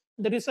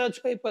இந்த ரிசர்ச்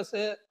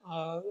பேப்பர்ஸு, ஆ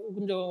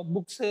கொஞ்சம்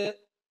புக்ஸு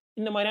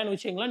இந்த மாரியான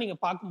விஷயங்கள்லாம் நீங்க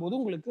பார்க்கும்போது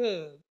உங்களுக்கு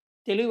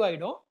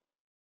தெளிவாயிடும்.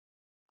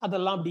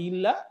 அதெல்லாம் அப்படி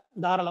இல்ல.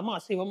 தாராளமா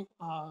அசைவம்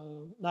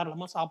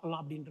தாராளமா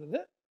சாப்பிடலாம் அப்படின்றது.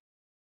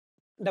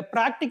 இந்த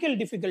பிராக்டிகல்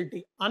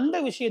டிஃபிகல்டி அந்த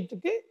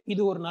விஷயத்துக்கு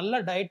இது ஒரு நல்ல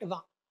டயட்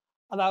தான்.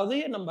 அதாவது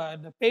நம்ம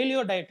இந்த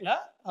பேலியோ டயட்ல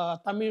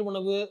தமிழ்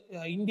உணவு,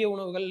 இந்திய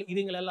உணவுகள்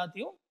இதுங்கள்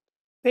எல்லாத்தையும்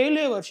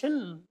பேலியோ வெர்ஷன்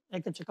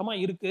எக்கச்சக்கமா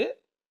இருக்கு.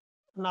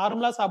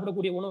 நார்மலா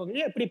சாப்பிடக்கூடிய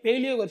உணவுகள எப்படி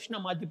பேலியோ வெர்ஷனா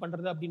மாத்தி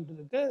பண்றது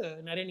அப்படின்றதுக்கு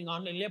நெறைய நீங்க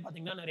ஆன்லைன்லயே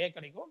பார்த்தீங்கன்னா நெறைய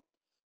கிடைக்கும்.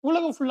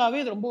 உலகம்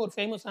ஃபுல்லாவே இது ரொம்ப ஒரு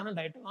ஃபேமஸான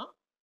டயட் தான்.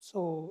 ஸோ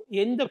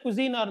எந்த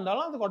குசீனா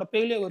இருந்தாலும் அதோட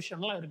பேலியோ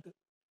வெர்ஷன்லாம் இருக்கு.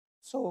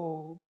 ஸோ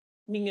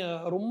நீங்க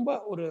ரொம்ப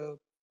ஒரு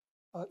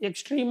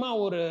எக்ஸ்ட்ரீமா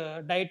ஒரு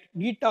டயட்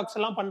டீடாக்ஸ்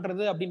எல்லாம்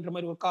பண்றது அப்படின்ற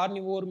மாரி ஒரு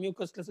கார்னிவோர்,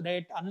 மியூக்கஸ்லெஸ்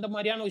டயட் அந்த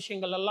மாரியான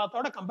விஷயங்கள்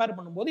எல்லாத்தோட கம்பேர்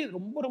பண்ணும்போது இது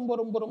ரொம்ப ரொம்ப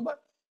ரொம்ப ரொம்ப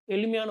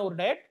எளிமையான ஒரு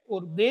டயட்.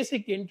 ஒரு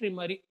பேசிக் என்ட்ரி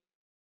மாரி.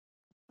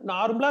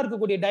 நார்மலா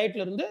இருக்கக்கூடிய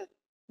டயட்ல இருந்து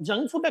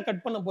ஜங்க் ஃபுட்ட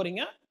கட் பண்ண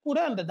போறீங்க. கூட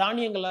அந்த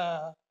தானியங்கள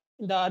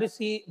இந்த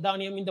அரிசி,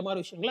 தானியம் இந்த மாரி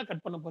விஷயங்கள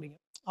கட் பண்ண போறீங்க.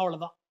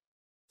 அவ்வளோதான்.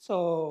 ஸோ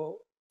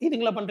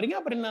இதுங்கள பண்றீங்க.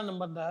 அப்புறம் என்ன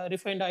நம்ம இந்த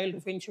refined oil,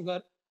 refined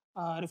sugar,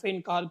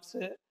 refined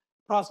carbs,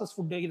 process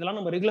food இதெல்லாம்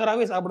நம்ம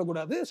ரெகுலராவே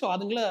சாப்பிடக்கூடாது. ஸோ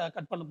அதுங்கள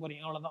கட் பண்ண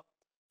போறீங்க. அவ்வளோதான்.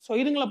 ஸோ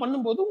இதுங்கள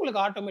பண்ணும்போது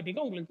உங்களுக்கு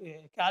ஆட்டோமேட்டிக்கா உங்களுக்கு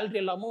கேலரி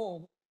எல்லாமும்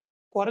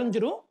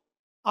குறைஞ்சிரும்.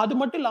 அது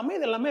மட்டும் இல்லாம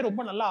இது எல்லாமே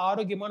ரொம்ப நல்ல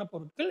ஆரோக்கியமான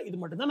பொருட்கள். இது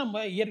மட்டும் தான்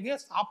நம்ம இயற்கையா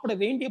சாப்பிட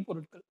வேண்டிய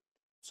பொருட்கள்.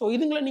 ஸோ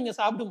இதுங்கள நீங்க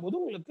சாப்பிடும்போது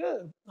உங்களுக்கு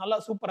நல்லா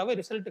சூப்பராவே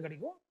ரிசல்ட்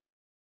கிடைக்கும்.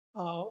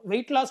 ஆ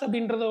வெயிட் லாஸ்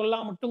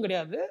அப்படின்றதெல்லாம் மட்டும்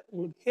கிடையாது.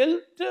 உங்களுக்கு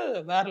ஹெல்த்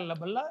வேற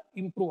லெவல்ல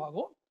இம்ப்ரூவ்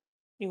ஆகும்.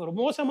 நீங்க ஒரு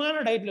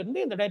மோசமான டயட்ல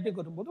இருந்து இந்த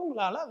டயட்டுக்கு வரும்போது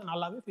உங்களால அத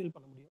நல்லாவே ஃபீல்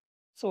பண்ண முடியும்.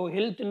 ஸோ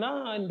ஹெல்த்ன்னா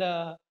இந்த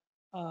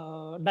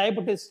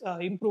டயபெட்டிஸ்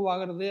இம்ப்ரூவ்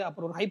ஆகிறது,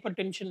 அப்புறம் ஒரு ஹைப்பர்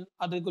டென்ஷன்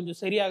அது கொஞ்சம்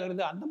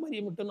சரியாகிறது, அந்த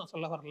மாரி மட்டும் நான்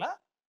சொல்ல வரல.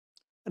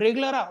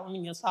 ரெகுலரா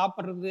நீங்க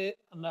சாப்பிடுறது,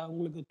 அந்த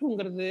உங்களுக்கு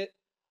தூங்குறது,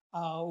 அ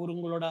ஒரு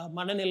உங்களோட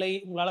மனநிலை,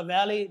 உங்களால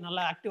வேலை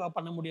நல்லா ஆக்டிவா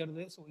பண்ண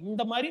முடியறது. ஸோ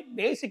இந்த மாரி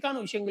பேசிக்கான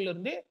விஷயங்கள்ல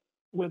இருந்தே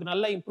உங்களுக்கு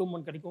நல்ல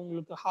இம்ப்ரூவ்மென்ட் கிடைக்கும்.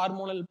 உங்களுக்கு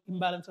ஹார்மோனல்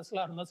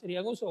இம்பேலன்ஸஸ்லாம் இருந்தா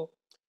சரியாகும். ஸோ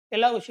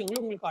எல்லா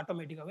விஷயங்களும் உங்களுக்கு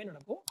ஆட்டோமேட்டிக்காவே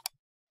நடக்கும்.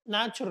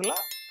 நேச்சுரலா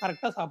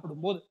கரெக்ட்டா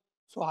சாப்பிடும்போது.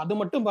 ஸோ அது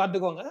மட்டும்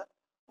பார்த்துக்கோங்க.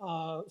 ஆ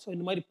ஸோ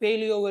இந்த மாரி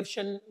paleo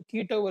version,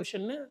 keto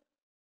வெர்ஷன்னு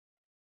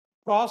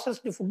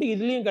processed food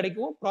இதுலயும்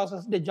கிடைக்கும்.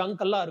 ப்ராசஸ்டு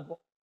ஜங்க் எல்லாம்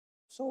இருக்கும்.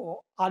 ஸோ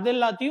அது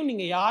எல்லாத்தையும்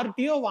நீங்க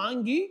யார்ட்டயோ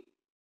வாங்கி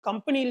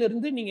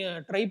கம்பெனியிலிருந்து நீங்க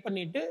ட்ரை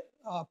பண்ணிட்டு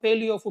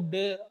பேலியோ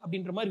ஃபுட்டு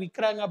அப்படின்ற மாரி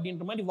விக்கிறாங்க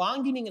அப்படின்ற மாரி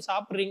வாங்கி நீங்க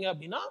சாப்பிடுறீங்க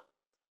அப்படின்னா,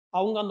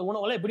 அவங்க அந்த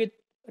உணவெல்லாம் எப்படி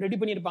ரெடி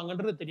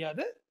பண்ணியிருப்பாங்கன்றது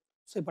தெரியாது.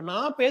 ஸோ இப்ப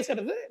நான்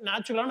பேசுறது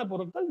நேச்சுரலான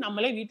பொருட்கள்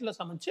நம்மளே வீட்ல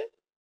சமைச்சு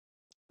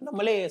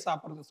நம்மளே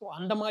சாப்பிடுறது. ஸோ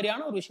அந்த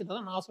மாரியான ஒரு விஷயத்த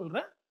தான் நான்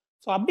சொல்றேன்.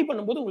 ஸோ அப்படி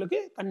பண்ணும்போது உங்களுக்கு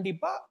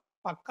கண்டிப்பா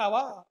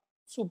பக்காவா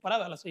சூப்பரா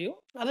வேலை செய்யும்.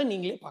 அத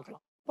நீங்களே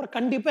பார்க்கலாம். அப்புறம்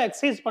கண்டிப்பா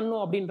எக்சர்சைஸ்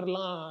பண்ணணும்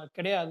அப்படின்றலாம்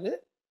கிடையாது.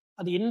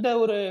 அது எந்த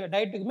ஒரு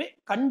டயட்டுக்குமே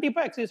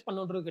கண்டிப்பா எக்சர்சைஸ்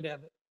பண்ணணுன்றது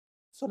கிடையாது.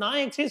 ஸோ நான்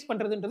எக்சர்சைஸ்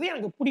பண்றதுன்றது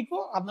எனக்கு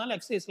பிடிக்கும். அதனால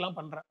எக்சர்சைஸ்லாம்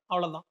பண்றேன்.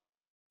 அவ்வளோதான்.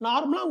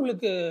 நார்மலா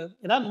உங்களுக்கு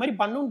ஏதாவது இந்த மாரி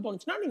பண்ணணும்னு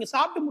தோணுச்சுன்னா, நீங்க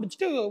சாப்பிட்டு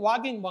முடிச்சுட்டு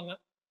வாக்கிங் போங்க.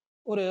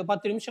 ஒரு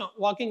 10 நிமிஷம்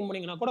வாக்கிங்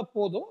போனீங்கன்னா கூட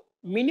போதும்.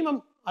 மினிமம்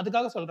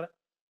அதுக்காக சொல்றேன்.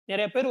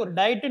 நெறைய பேர் ஒரு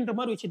டயட்ன்ற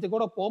மாரி விஷயத்துக்கு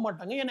கூட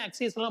போமாட்டாங்க. ஏன்னா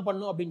எக்சர்சைஸ்லாம்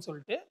பண்ணணும் அப்படின்னு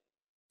சொல்லிட்டு.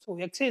 ஸோ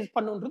எக்சர்சைஸ்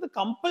பண்ணணுன்றது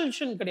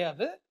கம்பல்ஷன்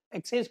கிடையாது.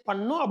 எக்சர்சைஸ்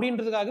பண்ணணும்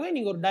அப்படின்றதுக்காகவே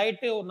நீங்க ஒரு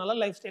டயட், ஒரு நல்ல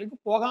லைஃப் ஸ்டைலுக்கு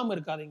போகாம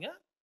இருக்காதீங்க.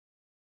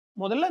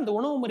 முதல்ல இந்த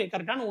உணவு முறை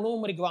கரெக்ட்டான உணவு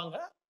முறைக்கு வாங்க.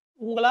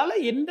 உங்களால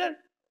எந்த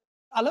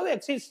அளவு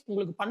எக்சர்சைஸ்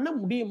உங்களுக்கு பண்ண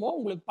முடியுமோ,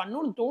 உங்களுக்கு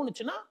பண்ணணும்னு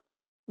தோணுச்சுன்னா,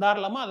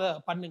 தாராளமா அத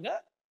பண்ணுங்க.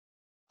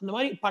 அந்த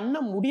மாரி பண்ண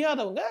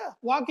முடியாதவங்க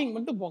வாக்கிங்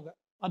மட்டும் போங்க.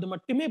 அது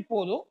மட்டுமே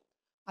போதும்.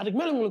 அதுக்கு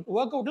மேல உங்களுக்கு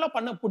வொர்க் அவுட்லாம்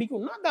பண்ண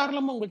பிடிக்கும்னா,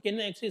 தாராளமா உங்களுக்கு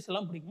என்ன எக்சர்சைஸ்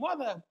எல்லாம் பிடிக்குமோ,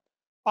 அத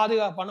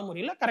பாதுகாப்பான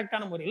முறையில,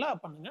 கரெக்ட்டான முறையில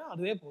பண்ணுங்க.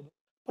 அதுவே போதும்.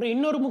 அப்புறம்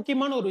இன்னொரு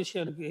முக்கியமான ஒரு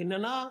விஷயம் இருக்கு.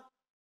 என்னன்னா,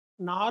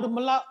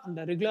 நார்மலா அந்த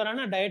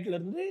ரெகுலரான டயட்ல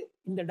இருந்து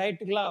இந்த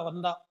டயட்டுக்குலாம்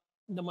வந்தா,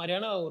 இந்த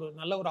மாரியான ஒரு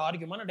நல்ல ஒரு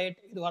ஆரோக்கியமான டயட்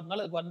எதுவா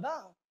இருந்தாலும் அதுக்கு வந்தா,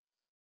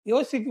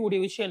 யோசிக்கக்கூடிய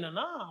விஷயம்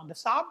என்னன்னா, அந்த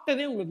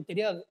சாப்பிட்டதே உங்களுக்கு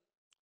தெரியாது.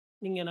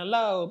 நீங்க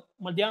நல்லா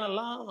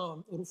மத்தியானம்லாம்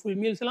ஒரு ஃபுல்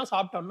மீல்ஸ்லாம்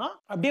சாப்பிட்டோம்னா,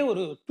 அப்படியே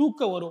ஒரு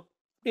தூக்கம் வரும்.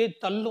 அப்படியே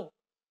தள்ளும்.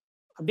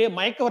 அப்படியே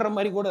மயக்கம் வர்ற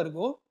மாரி கூட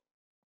இருக்கும்.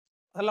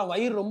 அதெல்லாம்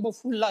வயிறு ரொம்ப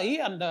ஃபுல்லாயி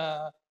அந்த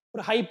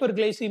ஒரு ஹைப்பர்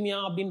கிளைசீமியா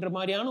அப்படின்ற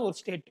மாரியான ஒரு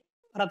ஸ்டேட்.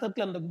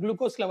 ரத்தத்தில அந்த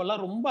குளுக்கோஸ்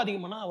லெவல்லாம் ரொம்ப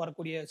அதிகமானா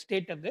வரக்கூடிய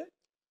ஸ்டேட் அது.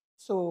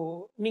 ஸோ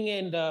நீங்க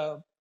இந்த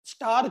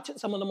ஸ்டார்ச்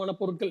சம்மந்தமான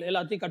பொருட்கள்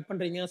எல்லாத்தையும் கட்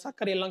பண்றீங்க.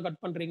 சர்க்கரை எல்லாம்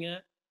கட் பண்றீங்க.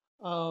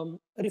 ஆம்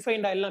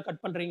ரிஃபைன்ட் ஆயில்லாம்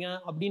கட் பண்றீங்க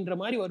அப்படின்ற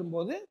மாரி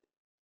வரும்போது,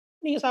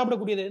 நீங்க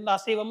சாப்பிடக்கூடியது இந்த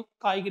அசைவம்,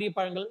 காய்கறி,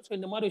 பழங்கள் ஸோ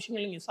இந்த மாரி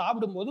விஷயங்கள் நீங்க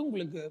சாப்பிடும்போது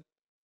உங்களுக்கு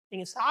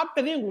நீங்க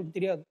சாப்பிட்டதே உங்களுக்கு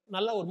தெரியாது.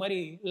 நல்லா ஒரு மாரி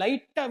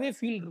லைட்டாவே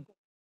ஃபீல் இருக்கும்.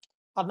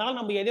 அதனால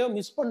நம்ம எதையோ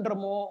மிஸ்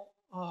பண்றோமோ,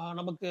 ஆ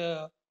நமக்கு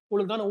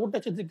ஒழுங்கான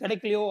ஊட்டச்சத்து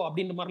கிடைக்கலையோ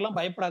அப்படின்ற மாரிலாம்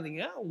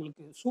பயப்படாதீங்க.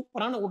 உங்களுக்கு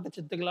சூப்பரான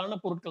ஊட்டச்சத்துக்களான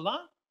பொருட்கள்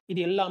தான்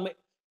இது எல்லாமே.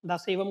 இந்த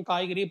அசைவம்,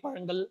 காய்கறி,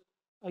 பழங்கள்,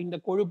 இந்த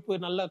கொழுப்பு,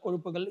 நல்ல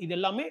கொழுப்புகள் இது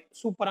எல்லாமே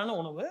சூப்பரான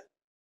உணவு.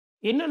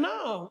 என்னன்னா,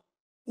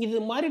 இது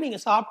மாரி நீங்க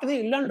சாப்பிட்டதே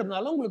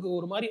இல்லன்றதுனால உங்களுக்கு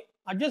ஒரு மாரி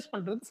அட்ஜஸ்ட்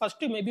பண்றதுக்கு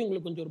ஃபர்ஸ்ட் மேபி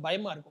உங்களுக்கு கொஞ்சம் ஒரு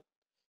பயமா இருக்கும்.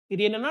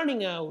 இது என்னன்னா,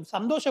 நீங்க ஒரு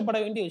சந்தோஷப்பட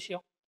வேண்டிய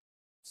விஷயம்.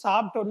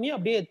 சாப்பிட்ட உடனே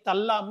அப்படியே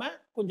தள்ளாம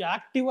கொஞ்சம்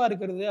ஆக்டிவா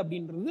இருக்கிறது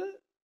அப்படின்றது,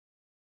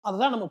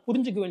 அதுதான் நம்ம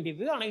புரிஞ்சுக்க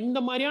வேண்டியது. ஆனா இந்த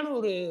மாரியான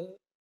ஒரு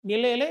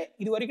நிலையிலே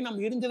இதுவரைக்கும்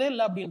நம்ம இருந்ததே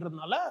இல்ல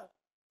அப்படின்றதுனால,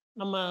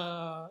 நம்ம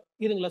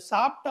இதுங்கள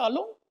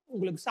சாப்பிட்டாலும்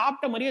உங்களுக்கு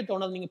சாப்பிட்ட மாரியே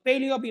தோணாது. நீங்க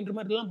பேலியோ அப்படின்ற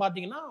மாரிலாம்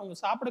பார்த்தீங்கன்னா, அவங்க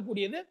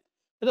சாப்பிடக்கூடியது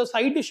ஏதோ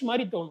சைட் டிஷ்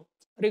மாரி தோணும்.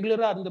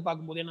 ரெகுலரா இருந்து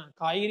பார்க்கும்போது. ஏன்னா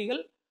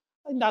காய்கறிகள்,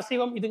 இந்த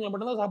அசைவம் இதுங்கள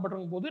மட்டும் தான்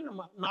சாப்பிடுறங்கும்போது,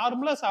 நம்ம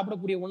நார்மலா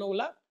சாப்பிடக்கூடிய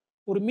உணவுல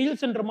ஒரு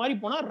மீல்ஸ்ன்ற மாரி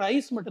போனா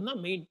ரைஸ் மட்டும்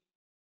தான் மெயின்.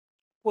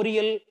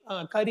 பொரியல்,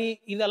 கறி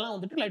இதெல்லாம்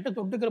வந்துட்டு லைட்டா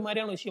தொட்டுக்கிற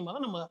மாரியான விஷயமா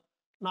தான் நம்ம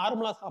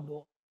நார்மலா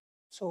சாப்பிடுவோம்.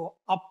 ஸோ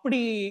அப்படி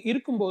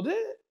இருக்கும்போது,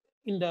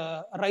 இந்த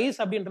ரைஸ்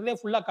அப்படின்றதே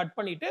ஃபுல்லா கட்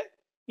பண்ணிட்டு,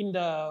 இந்த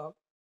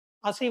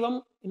அசைவம்,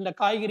 இந்த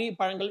காய்கறி,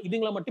 பழங்கள்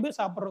இதுங்கள மட்டுமே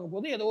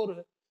சாப்பிடுறங்கும்போது, ஏதோ ஒரு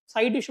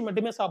சைட் டிஷ்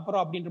மட்டுமே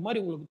சாப்பிடுறோம் அப்படின்ற மாரி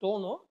உங்களுக்கு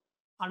தோணும்.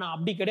 ஆனா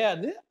அப்படி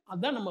கிடையாது.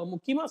 அதான் நம்ம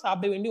முக்கியமா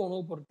சாப்பிட வேண்டிய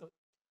உணவு பொருட்கள்.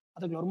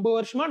 அதுக்கு ரொம்ப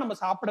வருஷமா நம்ம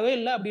சாப்பிடவே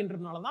இல்ல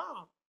அப்படின்றதுனால தான்,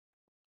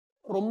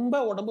 ரொம்ப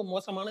உடம்பு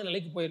மோசமான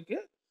நிலைக்கு போயிருக்கு.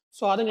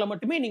 ஸோ அதுங்கள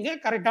மட்டுமே நீங்க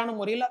கரெக்ட்டான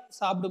முறையில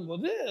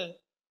சாப்பிடும்போது,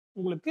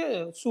 உங்களுக்கு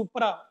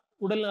சூப்பரா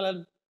உடல்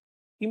நலன்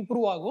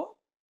இம்ப்ரூவ் ஆகும்.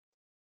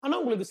 ஆனா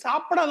உங்களுக்கு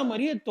சாப்பிடாத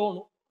மாரியே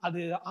தோணும். அது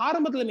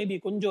ஆரம்பத்தில மேபி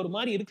கொஞ்சம் ஒரு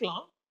மாரி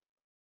இருக்கலாம்.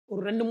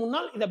 ஒரு 2, 3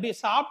 நாள் இத அப்படியே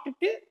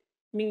சாப்பிட்டுட்டு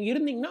நீங்க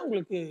இருந்தீங்கன்னா,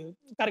 உங்களுக்கு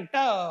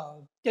கரெக்ட்டா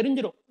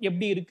தெரிஞ்சிரும்.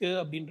 எப்படி இருக்கு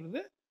அப்படின்றது.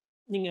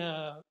 நீங்க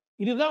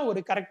இதுதான் ஒரு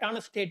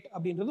கரெக்ட்டான ஸ்டேட்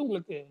அப்படின்றது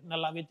உங்களுக்கு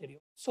நல்லாவே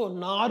தெரியும். ஸோ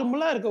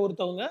நார்மலா இருக்க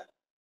ஒருத்தவங்க,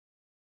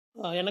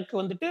 எனக்கு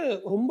வந்துட்டு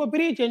ரொம்ப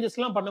பெரிய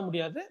சேஞ்சஸ்லாம் பண்ண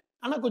முடியாது.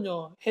 ஆனா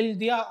கொஞ்சம்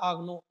ஹெல்த்தியா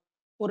ஆகணும்.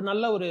 ஒரு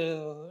நல்ல ஒரு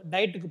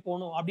டயட்டுக்கு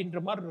போணும் அப்படின்ற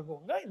மாரி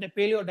இருக்கவங்க, இந்த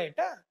பேலியோ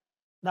டயட்ட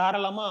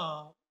தாராளமா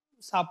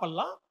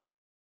சாப்பிடலாம்.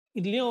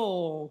 இதுலயும்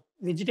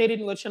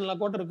வெஜிடேரியன் வெர்ஷன்ல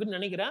கூட இருக்குன்னு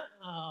நெனைக்கிறேன்.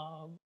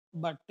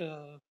 But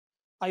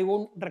I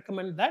won't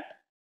recommend that.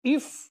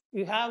 If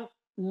you have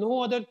no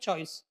other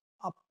choice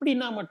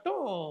அப்படின்னா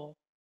மட்டும்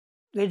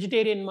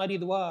வெஜிடேரியன் மாரி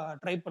இதுவா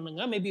ட்ரை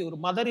பண்ணுங்க. மேபி ஒரு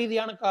மத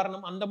ரீதியான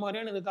காரணம் அந்த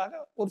மாரியான இதுக்காக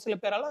ஒரு சில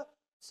பேரால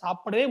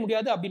சாப்பிடவே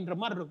முடியாது அப்படின்ற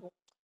மாரி இருக்கும்.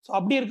 ஸோ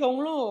அப்படி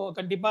இருக்கவங்களும்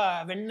கண்டிப்பா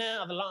வெண்ணெய்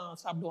அதெல்லாம்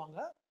சாப்பிடுவாங்க.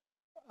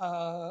 ஆ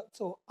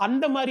ஸோ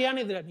அந்த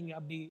மாரியான இதுல நீங்க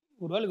அப்படி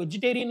ஒருவேளை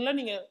வெஜிடேரியன்ல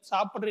நீங்க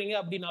சாப்பிடுறீங்க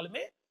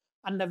அப்படின்னாலுமே,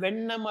 அந்த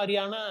வெண்ணெய்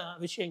மாரியான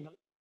விஷயங்கள்,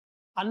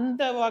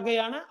 அந்த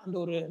வகையான அந்த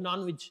ஒரு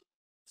நான்வெஜ்.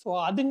 ஸோ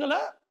அதுங்கள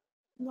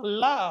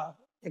நல்லா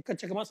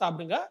எக்கச்சக்கமா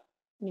சாப்பிடுங்க.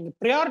 நீங்க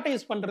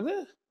பிரையாரிடைஸ் பண்றது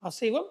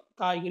அசைவம்,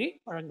 காய்கறி,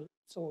 பழங்கள்.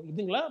 ஸோ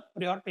இதுங்கள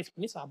பிரையாரிடைஸ்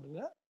பண்ணி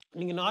சாப்பிடுங்க.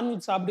 நீங்க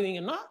நான்வெஜ்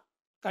சாப்பிடுவீங்கன்னா,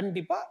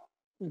 கண்டிப்பா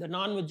இந்த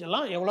நான்வெஜ்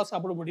எல்லாம் எவ்வளோ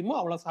சாப்பிட முடியுமோ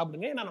அவ்வளோ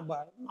சாப்பிடுங்க. ஏன்னா நம்ம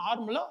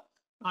நார்மலா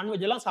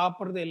நான்வெஜ் எல்லாம்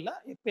சாப்பிடுறதே இல்ல.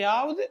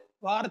 எப்பயாவது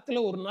வாரத்துல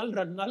 1 நாள்,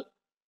 2 நாள்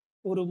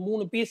ஒரு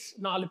 3 பீஸ்,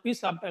 4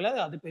 பீஸ் சாப்பிட்டாலே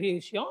அது பெரிய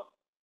விஷயம்.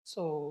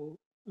 ஸோ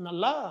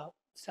நல்லா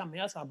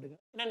செம்மையா சாப்பிடுங்க.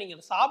 ஏன்னா நீங்க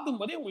அத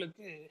சாப்பிடும்போதே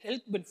உங்களுக்கு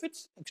ஹெல்த்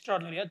பெனிஃபிட்ஸ்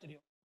எக்ஸ்ட்ரார்டினரியா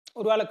தெரியும்.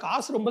 ஒரு வேள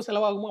காசு ரொம்ப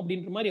செலவாகுமோ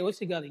அப்படின்ற மாரி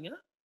யோசிக்காதீங்க.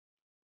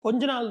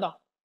 கொஞ்ச நாள் தான்.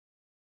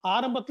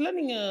 ஆரம்பத்துல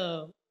நீங்க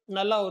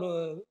நல்லா ஒரு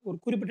ஒரு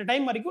குறிப்பிட்ட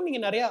டைம் வரைக்கும் நீங்க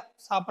நெறையா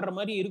சாப்பிடுற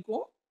மாரி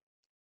இருக்கும்.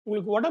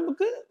 உங்களுக்கு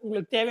உடம்புக்கு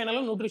உங்களுக்கு தேவையான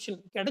அளவு நியூட்ரிஷன்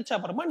கிடைச்ச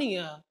அப்புறமா நீங்க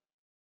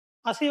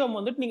அசைவம்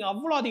வந்துட்டு நீங்க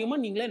அவ்வளோ அதிகமா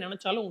நீங்களே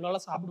நெனச்சாலும் உங்களால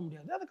சாப்பிட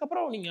முடியாது.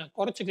 அதுக்கப்புறம் நீங்க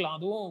குறைச்சுக்கலாம்.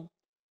 அதுவும்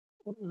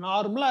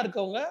நார்மலா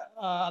இருக்கவங்க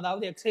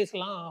அதாவது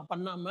எக்சர்சைஸ்லாம்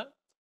பண்ணாம,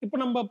 இப்ப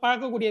நம்ம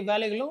பார்க்கக்கூடிய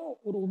வேலைகளும்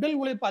ஒரு உடல்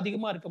உழைப்பு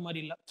அதிகமா இருக்க மாரி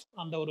இல்ல.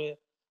 அந்த ஒரு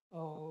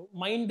அ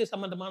மைண்ட்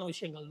சம்மந்தமான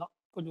விஷயங்கள் தான்.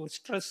 கொஞ்சம் ஒரு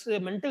ஸ்ட்ரெஸ்,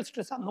 மென்டல்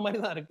ஸ்ட்ரெஸ் அந்த மாரி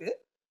தான் இருக்கு.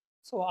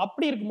 ஸோ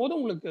அப்படி இருக்கும்போது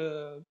உங்களுக்கு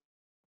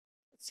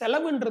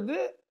செலவுன்றது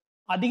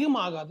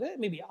அதிகமாகாது.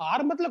 மேபி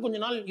ஆரம்பத்துல கொஞ்ச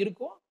நாள்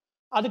இருக்கும்.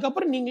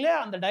 அதுக்கப்புறம் நீங்களே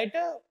அந்த டயட்ட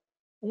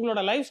உங்களோட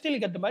லைஃப்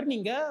ஸ்டைலுக்கு ஏத்த மாரி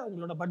நீங்க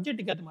உங்களோட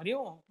பட்ஜெட்டுக்கு ஏத்த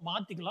மாரியும்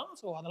மாத்திக்கலாம்.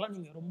 ஸோ அதெல்லாம்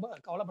நீங்க ரொம்ப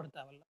கவலைப்பட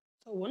தேவையில்ல.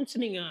 ஸோ ஒன்ஸ்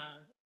நீங்க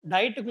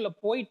டயட்டுக்குள்ள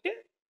போயிட்டு,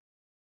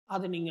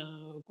 அத நீங்க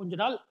கொஞ்ச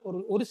நாள் ஒரு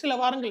ஒரு சில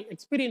வாரங்கள்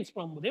எக்ஸ்பீரியன்ஸ்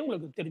பண்ணும்போதே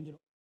உங்களுக்கு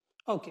தெரிஞ்சிரும்.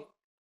 ஓகே.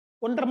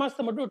 1 1/2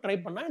 மாசத்த மட்டும் ட்ரை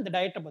பண்ணா இந்த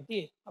டயட்ட பத்தி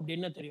அப்படி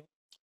என்ன தெரியும்?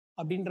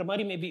 அப்படின்ற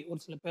மாரி மேபி ஒரு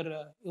சில பேர்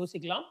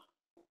யோசிக்கலாம்.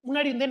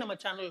 முன்னாடி இருந்தே நம்ம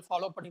சேனல்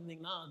ஃபாலோ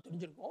பண்ணியிருந்தீங்கன்னா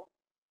தெரிஞ்சிருக்கும்.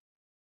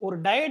 ஒரு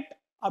டயட்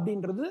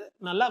அப்படின்றது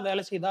நல்லா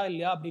வேலை செய்யுதா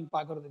இல்லையா அப்படின்னு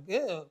பார்க்கறதுக்கு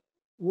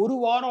 1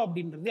 வாரம்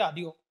அப்படின்றதே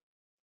அதிகம்.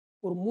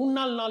 ஒரு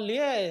 3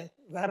 நாள்லயே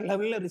வேற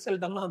லெவல்ல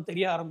ரிசல்ட் எல்லாம்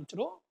தெரிய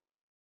ஆரம்பிச்சுரும்.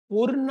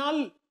 1 நாள்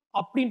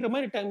அப்படின்ற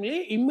மாரி டைம்லயே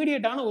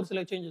இம்மீடியேட்டான ஒரு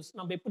சில சேஞ்சஸ்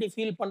நம்ம எப்படி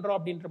ஃபீல் பண்றோம்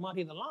அப்படின்ற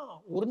மாரி இதெல்லாம்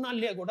 1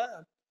 நாள்லயே கூட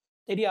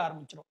தெரிய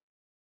ஆரம்பிச்சுரும்.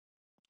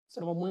 ஸோ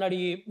நம்ம முன்னாடி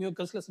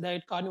மியூக்கஸ்லெஸ்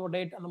டயட், கார்னிவோர்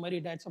டயட் அந்த மாரி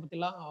டயட்ஸ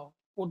பத்திலாம்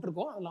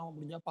போட்டிருக்கோம். அதெல்லாம்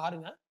முடிஞ்சா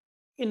பாருங்க.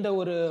 இந்த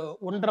ஒரு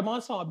 1 1/2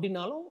 மாசம்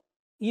அப்படின்னாலும்,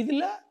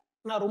 இதுல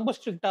நான் ரொம்ப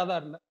ஸ்ட்ரிக்ட்டா தான்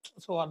இருந்தேன்.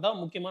 ஸோ அதான்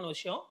முக்கியமான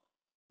விஷயம்.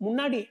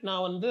 முன்னாடி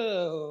நான் வந்து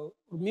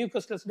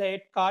மியூக்கஸ்லெஸ்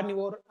டயட்,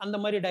 கார்னிவோர் அந்த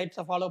மாரி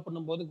டயட்ஸ ஃபாலோ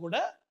பண்ணும்போது கூட,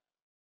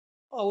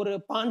 ஒரு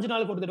 5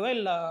 நாளுக்கு ஒரு தடவ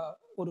இல்ல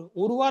ஒரு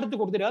 1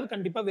 வாரத்துக்கு ஒரு தடவையாவது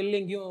கண்டிப்பா வெளில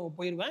எங்கேயும்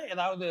போயிருவேன்.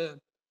 ஏதாவது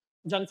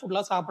ஜங்க்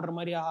ஃபுட்லாம் சாப்பிடுற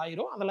மாரி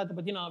ஆயிரும். அதெல்லாத்த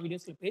பத்தி நான்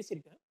வீடியோஸ்ல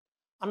பேசியிருக்கேன்.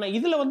 ஆனா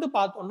இதுல வந்து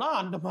பார்த்தோம்னா,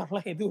 அந்த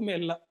மாரிலாம் எதுவுமே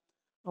இல்ல.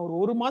 நான் ஒரு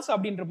 1 மாசம்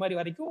அப்படின்ற மாரி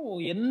வரைக்கும்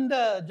எந்த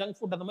ஜங்க்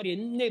ஃபுட் அந்த மாரி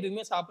எந்த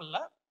எதுவுமே சாப்பிடல.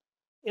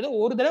 ஏதோ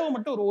ஒரு தடவ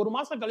மட்டும் ஒரு 1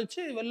 மாசம்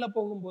கழிச்சு வெளில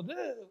போகும்போது,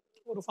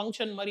 ஒரு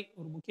ஃபங்ஷன் மாரி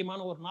ஒரு முக்கியமான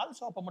ஒரு நாள்.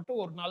 ஸோ அப்ப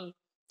மட்டும் ஒரு நாள்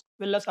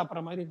வெளில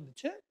சாப்பிடுற மாரி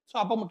இருந்துச்சு. ஸோ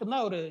அப்ப மட்டும்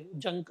தான் ஒரு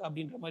ஜங்க்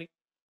அப்படின்ற மாரி.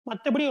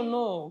 மத்தபடி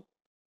ஒண்ணும்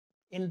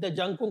எந்த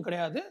ஜங்க்கும்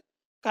கிடையாது.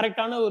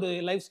 கரெக்ட்டான ஒரு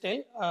லைஃப்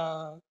ஸ்டைல்,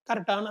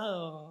 கரெக்ட்டான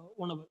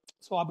உணவு.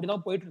 ஸோ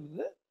அப்படிதான் போயிட்டு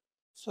இருந்தது.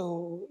 ஸோ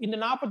இந்த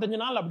 45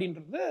 நாள்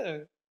அப்படின்றது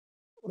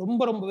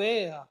ரொம்பவே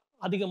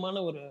அதிகமான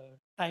ஒரு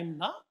டைம்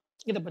தான்.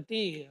 இத பத்தி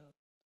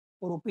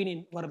ஒரு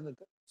ஒப்பீனியன்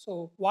வர்றதுக்கு. So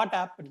what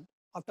happened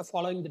after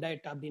following the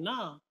diet அப்டின்னா,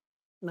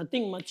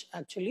 nothing much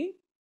actually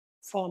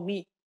for me.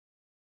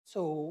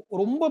 So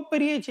ரொம்ப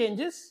பெரிய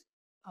சேஞ்சஸ்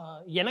அ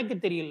எனக்கு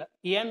தெரியல.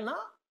 ஏன்னா,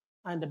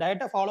 நான் இந்த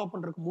டயட்ட ஃபாலோ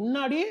பண்றதுக்கு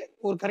முன்னாடியே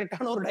ஒரு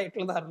கரெக்ட்டான ஒரு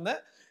டயட்ல தான்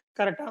இருந்தேன்.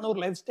 கரெக்ட்டான ஒரு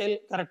லைஃப் ஸ்டைல்,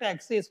 கரெக்ட்டா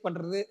எக்சர்சைஸ்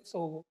பண்றது. ஸோ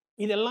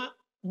இதெல்லாம்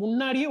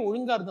முன்னாடியே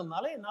ஒழுங்கா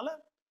இருந்ததுனால, என்னால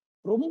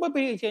ரொம்ப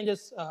பெரிய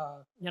சேஞ்சஸ்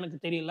எனக்கு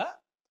தெரியல.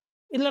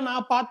 இதுல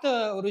நான் பார்த்த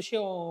ஒரு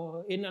விஷயம்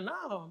என்னன்னா,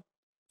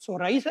 ஸோ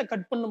ரைஸ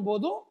கட்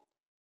பண்ணும்போதும்,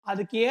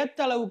 அதுக்கு ஏத்த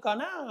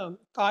அளவுக்கான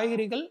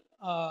காய்கறிகள்,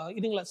 அ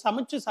இதுங்கள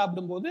சமைச்சு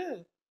சாப்பிடும்போது,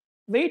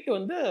 வெயிட்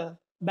வந்து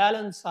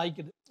பேலன்ஸ்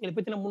ஆயிக்குது. இத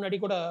பத்தி நான் முன்னாடி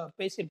கூட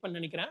பேசியிருப்பேன்னு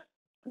நெனைக்கிறேன்.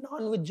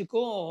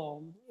 நான்வெஜ்ஜுக்கும்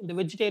இந்த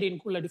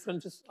வெஜிடேரியனுக்கும் உள்ள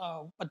டிஃபரன்ஸஸ்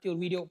பத்தி ஒரு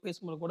வீடியோ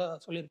பேசும்போது கூட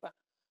சொல்லியிருப்பேன்.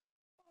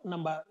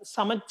 நம்ப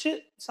சமைச்சு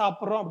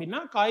சாப்பிடுறோம் அப்படின்னா,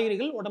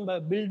 காய்கறிகள் உடம்ப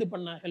பில்டு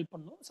பண்ண ஹெல்ப்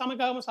பண்ணும்.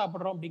 சமைக்காம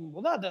சாப்பிடுறோம்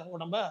அப்படிங்கும்போது, அத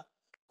உடம்ப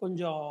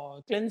கொஞ்சம்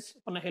கிளென்ஸ்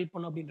பண்ண ஹெல்ப்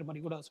பண்ணும் அப்படின்ற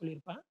மாரி கூட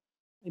சொல்லியிருப்பேன்.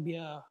 மேபி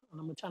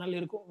நம்ம சேனல்ல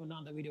இருக்கும். வேணா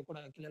அந்த வீடியோ கூட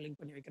கீழ லிங்க்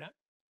பண்ணி வைக்கிறேன்.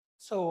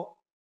 ஸோ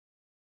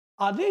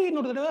அது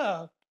இன்னொரு தடவ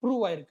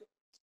ப்ரூவ் ஆயிருக்கு.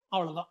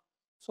 அவ்வளோதான்.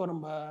 ஸோ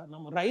நம்ம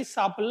நம்ம ரைஸ்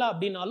சாப்பிடல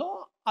அப்படின்னாலும்,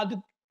 அது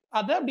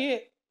அத அப்படியே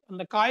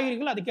அந்த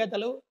காய்கறிகள் அதுக்கேத்த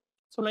அளவு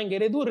ஸோ நான் இங்க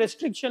எதுவும்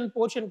restriction,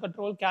 portion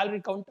control, gallery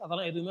count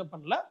அதெல்லாம் எதுவுமே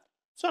பண்ணல.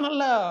 ஸோ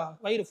நல்லா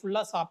வயிறு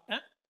ஃபுல்லா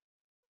சாப்பிட்டேன்.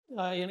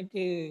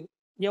 எனக்கு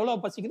எவ்வளோ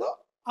பசிக்குதோ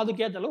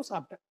அதுக்கேத்த அளவு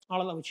சாப்பிட்டேன்.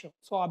 அவ்வளோதான் விஷயம்.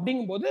 ஸோ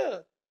அப்படிங்கும்போது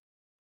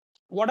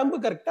உடம்பு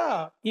கரெக்ட்டா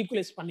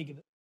ஈக்குவலைஸ்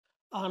பண்ணிக்குது.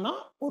 ஆனா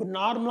ஒரு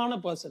நார்மலான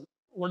பெர்சன்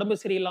உடம்பு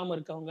சரியில்லாம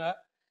இருக்கவங்க,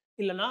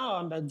 இல்லன்னா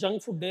அந்த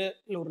ஜங்க் ஃபுட்டு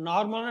இல்ல ஒரு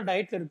நார்மலான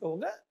டயட்ல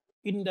இருக்கவங்க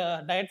இந்த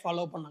டயட்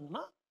ஃபாலோ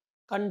பண்ணாங்கன்னா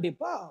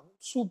கண்டிப்பா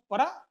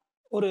சூப்பரா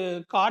ஒரு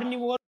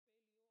கார்னிவோர்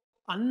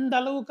அந்த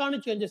அளவுக்கான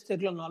சேஞ்சஸ்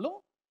தெரியலனாலும்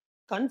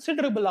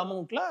கன்சிடரபிள்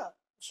அமௌண்ட்ல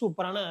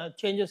சூப்பரான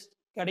சேஞ்சஸ்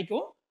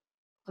கிடைக்கும்.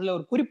 அதுல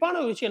ஒரு குறிப்பான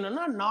ஒரு விஷயம்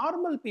என்னன்னா,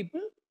 நார்மல்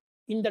பீப்பிள்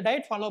இந்த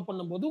டயட் ஃபாலோ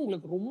பண்ணும்போது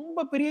உங்களுக்கு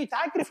ரொம்ப பெரிய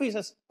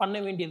சாக்ரிஃபைசஸ் பண்ண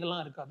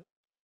வேண்டியதெல்லாம் இருக்காது.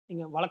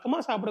 நீங்க வழக்கமா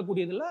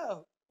சாப்பிடக்கூடியதுல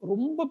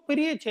ரொம்ப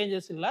பெரிய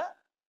சேஞ்சஸ் இல்ல.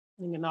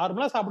 நீங்க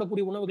நார்மலா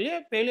சாப்பிடக்கூடிய உணவுகளே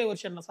பேலியோ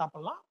வெர்ஷன்ல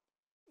சாப்பிடலாம்.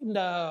 இந்த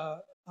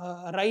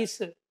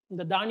ரைஸ்,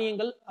 இந்த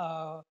தானியங்கள்,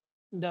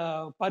 இந்த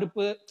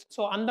பருப்பு,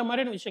 ஸோ அந்த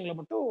மாதிரியான விஷயங்கள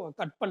மட்டும்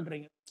கட்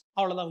பண்றீங்க.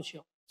 அவ்வளோதான்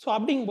விஷயம். ஸோ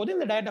அப்படிங்கும்போது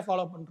இந்த டயட்ட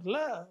ஃபாலோ பண்றதுல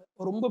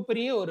ரொம்ப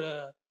பெரிய ஒரு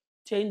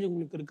சேஞ்ச்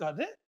உங்களுக்கு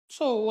இருக்காது.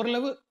 ஸோ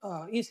ஓரளவு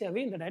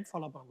ஈஸியாவே இந்த டயட்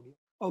ஃபாலோ பண்ண முடியும்.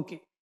 ஓகே.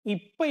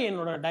 இப்ப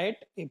என்னோட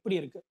டயட் எப்படி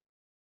இருக்கு?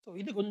 ஸோ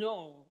இது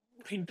கொஞ்சம்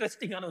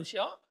இன்ட்ரஸ்டிங்கான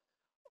விஷயம்.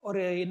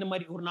 இந்த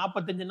மாரி ஒரு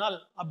 45 நாள்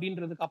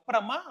அப்படின்றதுக்கு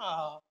அப்புறமா,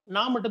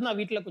 நான் மட்டும் தான்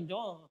வீட்ல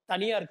கொஞ்சம்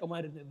தனியா இருக்க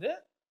மாரி இருந்தது.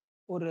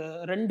 ஒரு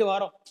 2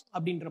 வாரம்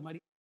அப்படின்ற மாரி.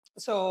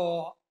 ஸோ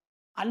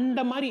அந்த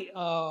மாரி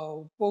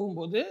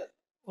போகும்போது,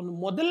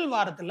 முதல்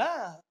வாரத்துல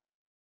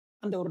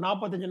அந்த ஒரு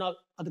 45 நாள்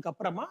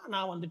அதுக்கப்புறமா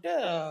நான் வந்துட்டு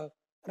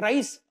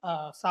ரைஸ்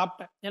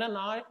சாப்பிட்டேன். ஏன்னா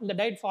நான் இந்த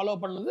டயட் ஃபாலோ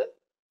பண்ணது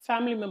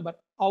ஃபேமிலி மெம்பர்.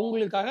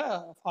 அவங்களுக்காக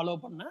ஃபாலோ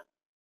பண்ணேன்.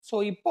 ஸோ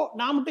இப்போ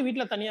நான் மட்டும்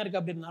வீட்ல தனியா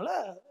இருக்கேன் அப்படின்றனால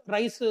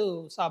ரைஸு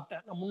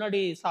சாப்பிட்டேன். நான்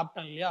முன்னாடி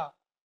சாப்பிட்டேன் இல்லையா?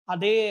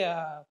 அதே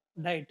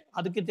டயட்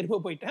அதுக்கு திரும்ப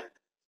போயிட்டேன்.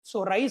 ஸோ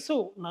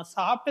ரைஸும் நான்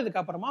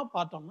சாப்பிட்டதுக்கு அப்புறமா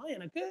பார்த்தோம்னா,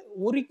 எனக்கு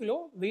 1 கிலோ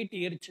வெயிட்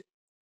ஏறுச்சு.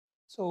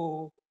 ஸோ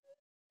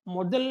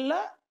முதல்ல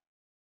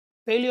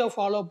பேலியோ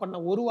ஃபாலோ பண்ண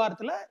 1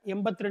 வாரத்துல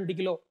 82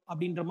 கிலோ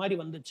அப்படின்ற மாரி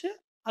வந்துச்சு.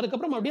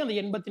 அதுக்கப்புறம் மறுபடியும் அந்த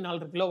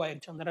 84 கிலோ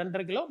ஆயிருச்சு. அந்த 2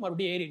 1/2 கிலோ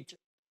மறுபடியும் ஏறிடுச்சு.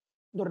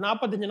 இந்த ஒரு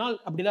 45 நாள்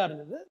அப்படிதான்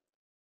இருந்தது.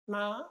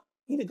 நான்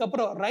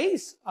இதுக்கப்புறம்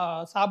ரைஸ்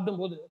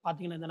சாப்பிடும்போது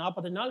பார்த்தீங்கன்னா, இந்த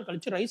 45 நாள்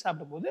கழிச்சு ரைஸ்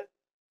சாப்பிடும்போது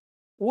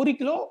 1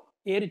 கிலோ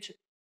ஏறுச்சு.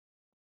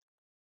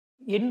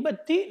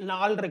 84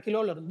 1/2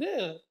 கிலோல இருந்து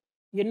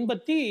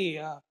 85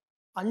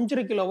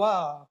 1/2 கிலோவா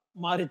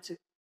மாறுச்சு.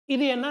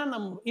 இது ஏன்னா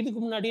இதுக்கு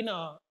முன்னாடி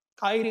நான்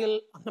காய்கறிகள்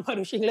அந்த மாரி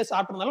விஷயங்களே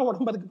சாப்பிட்டதுனால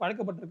உடம்பு அதுக்கு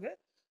பழக்கப்பட்டிருக்கு.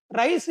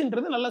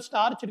 ரைஸ்ன்றது நல்ல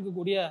ஸ்டார்ச்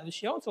இருக்கக்கூடிய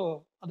விஷயம். ஸோ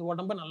அது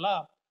உடம்ப நல்லா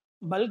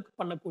பல்க்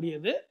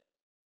பண்ணக்கூடியது.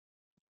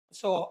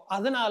 ஸோ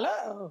அதனால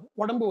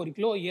உடம்பு 1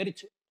 கிலோ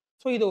ஏறுச்சு.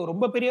 ஸோ இது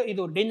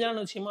ஒரு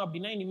டேஞ்சரான விஷயமா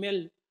அப்டின்னா,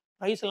 இனிமேல்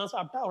ரைஸ் எல்லாம்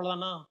சாப்பிட்டா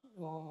அவ்வளோதானா?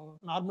 ஓ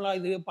நார்மலா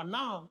இது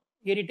பண்ணா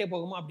ஏறிட்டே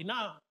போகுமா? அப்டின்னா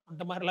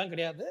அந்த மாரிலாம்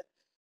கிடையாது.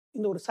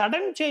 இந்த ஒரு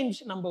சடன் சேஞ்ச்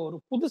நம்ம ஒரு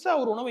புதுசா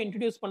ஒரு உணவ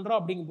இன்ட்ரோடியூஸ் பண்றோம்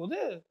அப்டிங்கும்போது,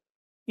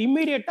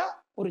 இம்மீடியட்டா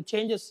ஒரு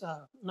சேஞ்சஸ்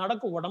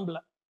நடக்கும் உடம்புல.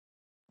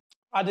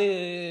 அது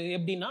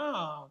எப்டின்னா,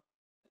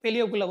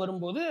 பெலியோக்குள்ள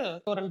வரும்போது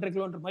ஒரு 2 1/2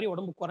 கிலோன்ற மாரி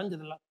உடம்பு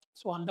குறைஞ்சதுல்ல.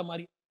 ஸோ அந்த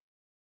மாரி.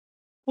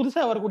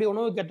 புதுசா வரக்கூடிய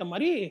உணவுக்கு ஏத்த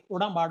மாரி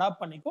உடம்பு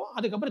அடாப்ட் பண்ணிக்கும்.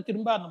 அதுக்கப்புறம்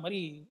திரும்ப அந்த மாரி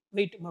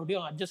வெயிட்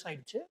மறுபடியும் அட்ஜஸ்ட்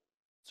ஆயிடுச்சு.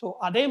 ஸோ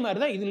அதே மாரி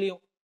தான்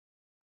இதுலயும்.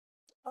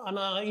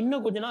 நான்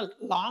இன்னும் கொஞ்ச நாள்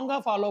லாங்கா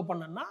ஃபாலோ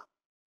பண்ணேன்னா,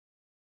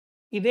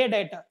 இதே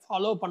டயட்ட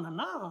ஃபாலோ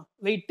பண்ணேன்னா,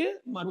 வெயிட்டு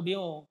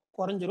மறுபடியும்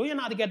குறைஞ்சிரும்.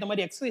 ஏன்னா அதுக்கேத்த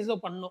மாரி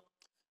எக்சர்சைஸும் பண்ணணும்.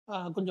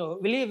 கொஞ்சம்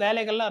வெளிய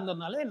வேலைகள்லாம்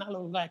இருந்ததுனால என்னால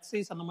ஒழுங்கா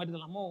எக்சர்சைஸ் அந்த மாரி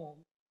இதெல்லாமும்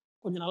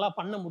கொஞ்சம் நல்லா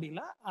பண்ண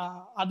முடியல.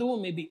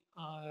 அதுவும் மேபி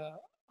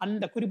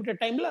அந்த குறிப்பிட்ட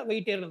டைம்ல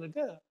வெயிட்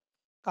ஏறுனதுக்கு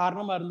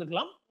காரணமா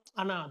இருந்துக்கலாம்.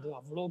 ஆனா, அது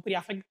அவ்ளோ பெரிய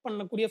அஃபெக்ட்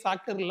பண்ணக்கூடிய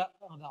ஃபேக்டர் இல்ல.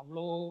 அது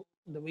அவ்ளோ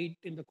இந்த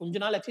வெயிட் இந்த கொஞ்ச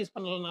நாள் எக்சர்சைஸ்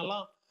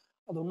பண்ணலனாலாம்,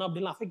 அது ஒண்ணும்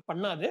அப்படிலாம் அஃபெக்ட்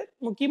பண்ணாது.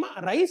 முக்கியமா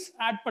ரைஸ்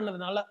ஆட்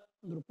பண்ணதுனால,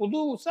 ஒரு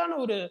புதுசான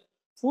ஒரு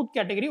ஃபுட்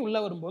கேட்டகரி உள்ள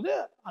வரும்போது,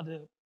 அது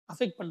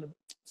அஃபெக்ட் பண்ணுது.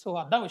 ஸோ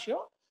அதான்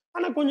விஷயம்.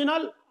 ஆனா கொஞ்ச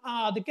நாள்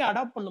அதுக்கே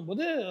அடாப்ட்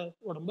பண்ணும்போது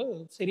உடம்பு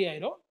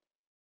சரியாயிரும்.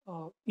 அ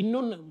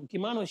இன்னொன்னு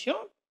முக்கியமான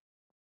விஷயம்,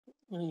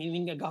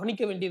 நீங்க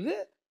கவனிக்க வேண்டியது,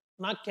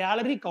 நான்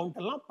கேலரி கவுண்ட்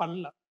எல்லாம்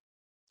பண்ணல.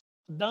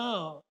 அதான்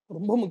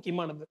ரொம்ப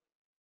முக்கியமானது.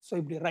 ஸோ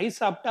இப்படி ரைஸ்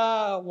சாப்பிட்டா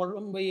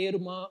உடம்பு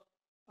ஏறுமா?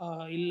 அ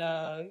இல்ல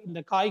இந்த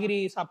காய்கறி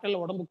சாப்பிட்டா இல்ல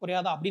உடம்பு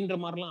குறையாதா? அப்படின்ற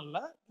மாரிலாம் இல்ல.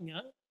 நீங்க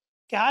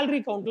கேலரி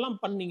கவுண்ட்லாம்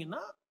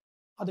பண்ணீங்கன்னா,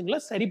 அதுங்கள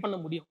சரி பண்ண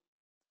முடியும்.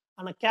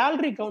 ஆனா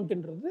கேலரி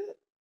கவுண்ட்ன்றது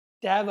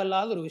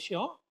தேவையில்லாத ஒரு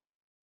விஷயம்.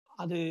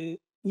 அது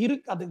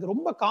அதுக்கு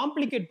ரொம்ப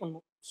காம்ப்ளிகேட்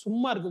பண்ணும்.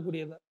 சும்மா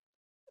இருக்கக்கூடியத.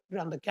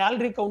 அந்த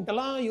கேலரி கவுண்ட்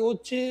எல்லாம்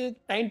யோசிச்சு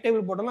டைம்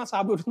டேபிள் போட்டெல்லாம்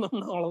சாப்பிட்டுட்டு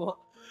இருந்தோம்னா அவ்வளோதான்.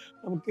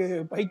 நமக்கு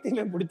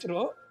பைத்தியமே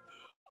பிடிச்சிரும்.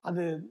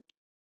 அது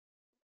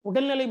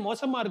உடல்நிலை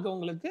மோசமா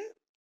இருக்கவங்களுக்கு,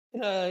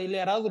 இல்ல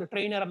யாராவது ஒரு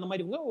ட்ரெய்னர் அந்த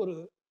மாரிவங்க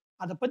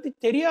அத பத்தி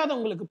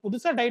தெரியாதவங்களுக்கு,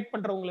 புதுசா டயட்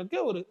பண்றவங்களுக்கு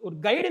ஒரு ஒரு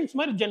கைடன்ஸ்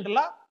மாரி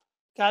ஜெனரலா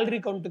கேலரி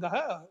கவுண்ட்க்காக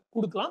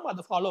குடுக்கலாம்.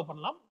 அத ஃபாலோ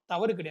பண்ணலாம்.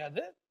 தவறு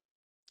கிடையாது.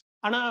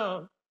 ஆனா,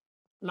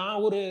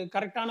 நான் ஒரு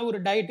கரெக்ட்டான ஒரு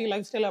டயட்,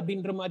 லைஃப் ஸ்டைல்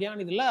அப்படின்ற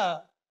மாரியான இதுல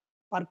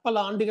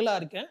பற்பல ஆண்டுகளா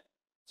இருக்கேன்.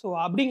 ஸோ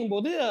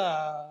அப்படிங்கும்போது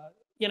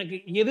எனக்கு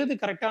எது எது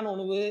கரெக்ட்டான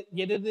உணவு,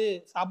 எது எது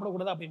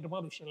சாப்பிடக்கூடாது அப்படின்ற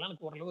மாரி விஷயம்லாம்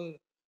எனக்கு ஓரளவு ஒரு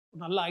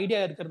நல்ல ஐடியா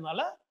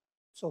இருக்கிறதுனால,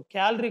 ஸோ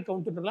கேலரி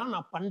கவுண்ட்ன்றதெல்லாம்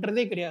நான்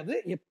பண்றதே கிடையாது.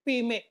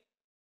 எப்பயுமே.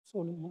 ஸோ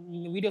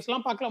நீங்க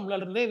வீடியோஸ்லாம் பார்க்கலாம்.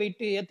 முன்னால இருந்தே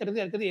வெயிட்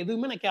ஏத்துறது, இறக்குறது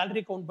எதுவுமே நான்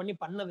கேலரி கவுண்ட் பண்ணி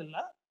பண்ணதில்ல.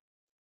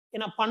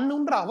 ஏன்னா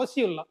பண்ணணுன்ற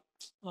அவசியம் இல்ல.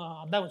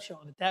 அதான்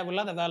விஷயம். அது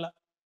தேவையில்லாத வேல.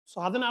 ஸோ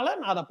அதனால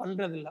நான் அத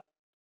பண்றதில்ல.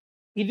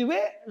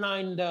 இதுவே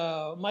நான் இந்த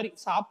மாரி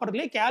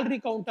சாப்பிடுறதுலயே கேலரி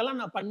கவுண்ட் எல்லாம்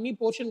நான் பண்ணி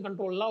போர்ஷன்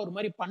கண்ட்ரோல்லாம் ஒரு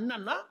மாரி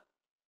பண்ணேன்னா,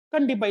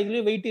 கண்டிப்பா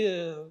இதுலயும் வெயிட்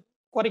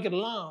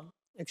குறைக்கிறதெல்லாம்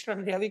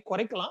எக்ஸ்ட்ராடினரியாவே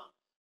குறைக்கலாம்.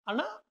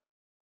 ஆனா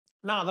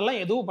நான்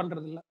அதெல்லாம் எதுவும்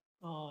பண்றதில்ல.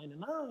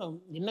 என்னன்னா,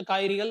 என்ன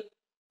காய்கறிகள்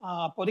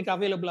அப்போதைக்கு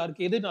அவைலபிளா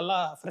இருக்கு. எது நல்லா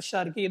ஃப்ரெஷ்ஷா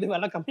இருக்கு, எது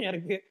விலை கம்மியா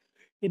இருக்கு,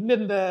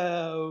 எந்தெந்த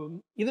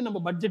இது நம்ம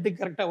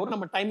பட்ஜெட்டுக்கு கரெக்ட்டா வரும்,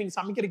 நம்ம டைமிங்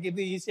சமைக்கிறதுக்கு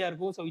எது ஈஸியா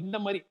இருக்கும். ஸோ இந்த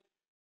மாரி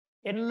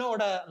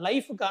என்னோட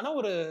லைஃப்‌க்கான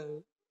ஒரு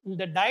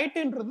இந்த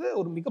டயட்ன்றது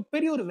ஒரு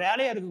மிகப்பெரிய ஒரு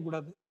வேலையா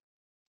இருக்கக்கூடாது.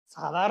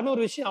 சாதாரண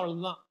ஒரு விஷயம்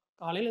அவ்வளவுதான்.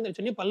 காலையில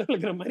எந்திரிச்சோனே பல்லு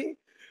விளக்குற மாரி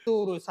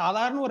ஒரு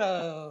சாதாரண ஒரு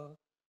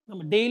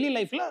நம்ம டெய்லி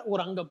லைஃப்ல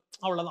ஒரு அங்கம்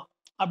அவ்வளவுதான்.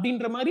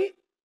 அப்படின்ற மாரி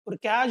ஒரு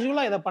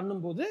கேஷுவலா இத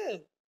பண்ணும்போது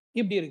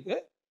இப்படி இருக்கு.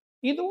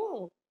 இதுவும்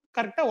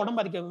கரெக்ட்டா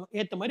உடம்பு அதுக்கு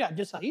ஏத்த மாரி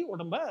அட்ஜஸ்ட் ஆகி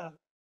உடம்ப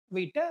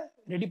வெயிட்ட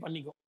ரெடி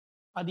பண்ணிக்கும்.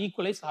 அது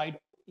ஈக்குவலைஸ்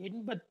ஆயிடும்.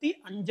 85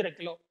 1/2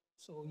 கிலோ.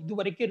 ஸோ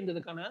இதுவரைக்கும்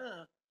இருந்ததுக்கான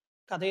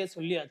கதைய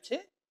சொல்லியாச்சு.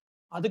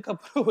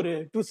 அதுக்கப்புறம் ஒரு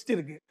ட்விஸ்ட்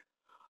இருக்கு.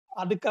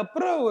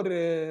 அதுக்கப்புறம் ஒரு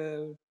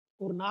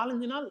ஒரு 4,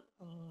 5 நாள்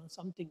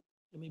சம்திங்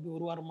மேபி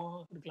 1 வாரமோ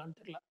இருக்கலாம்னு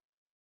தெரியல.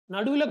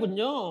 நடுவுல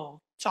கொஞ்சம்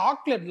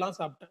சாக்லேட்லாம்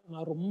சாப்பிட்டேன்.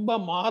 நான் ரொம்ப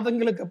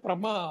மாதங்களுக்கு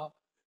அப்புறமா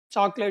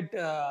சாக்லேட்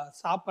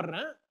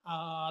சாப்பிடுறேன். அ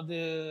அது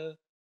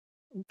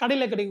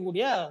கடையில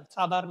கிடைக்கக்கூடிய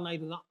சாதாரண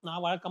இதுதான்.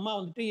 நான் வழக்கமா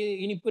வந்துட்டு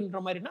இனிப்புன்ற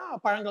மாரினா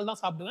பழங்கள்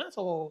தான் சாப்பிடுவேன்.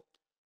 ஸோ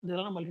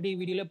இதெல்லாம் நம்ம ஆல்ரெடி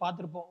வீடியோலயே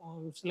பார்த்திருப்போம்.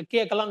 சில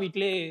கேக்கெல்லாம்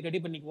வீட்லயே ரெடி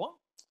பண்ணிக்குவோம்.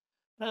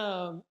 அ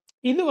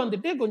இது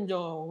வந்துட்டு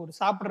கொஞ்சம் ஒரு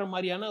சாப்பிடுற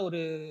மாரியான ஒரு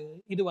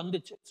இது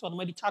வந்துச்சு. ஸோ அந்த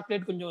மாரி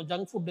சாக்லேட் கொஞ்சம்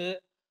ஜங்க் ஃபுட்டு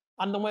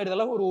அந்த மாரி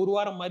இதெல்லாம் ஒரு 1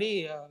 வாரம் மாரி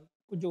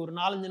கொஞ்சம் ஒரு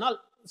 4, 5 நாள்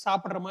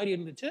சாப்பிடுற மாரி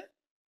இருந்துச்சு.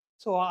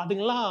 ஸோ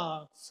அதுங்கலாம்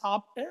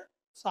சாப்ட்டேன்.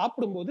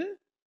 சாப்பிடும்போது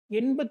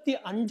 85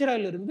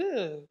 1/2லிருந்து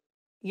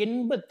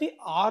 86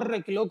 1/2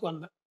 கிலோக்கு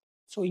வந்தேன்.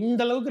 ஸோ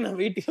இந்த அளவுக்கு நான்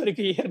வெயிட்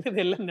இதுவரைக்கும்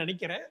ஏறினது இல்லன்னு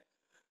நெனைக்கிறேன்.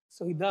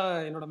 ஸோ இதான்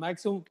என்னோட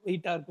மேக்ஸிமம்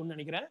வெயிட்டா இருக்கும்னு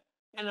நெனைக்கிறேன்.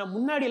 ஏன்னா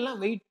முன்னாடி எல்லாம்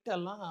வெயிட்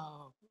எல்லாம்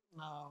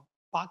நான்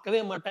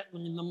பார்க்கவே மாட்டேன்.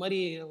 கொஞ்சம் இந்த மாரி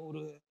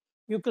ஒரு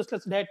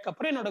மியூக்கஸ்லெஸ் டயட்க்கு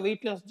அப்புறம் என்னோட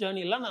வெயிட் லாஸ்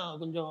ஜர்னி எல்லாம்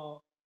நான் கொஞ்சம்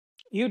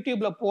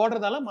YouTubeல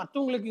போடுறதால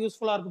மத்தவங்களுக்கு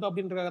யூஸ்ஃபுல்லா இருக்கட்டும்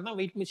அப்படின்றதுக்காக தான்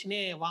வெயிட்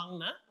மிஷினே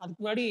வாங்குனேன். அதுக்கு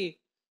முன்னாடி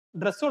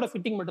ட்ரெஸ்ஸோட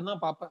ஃபிட்டிங் மட்டும்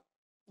தான் பார்ப்பேன்.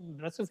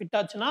 ட்ரெஸ் ஃபிட்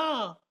ஆச்சுன்னா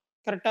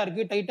கரெக்ட்டா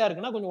இருக்கு. டைட்டா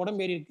இருக்குன்னா கொஞ்சம்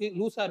உடம்பு ஏறி இருக்கு.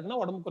 லூஸா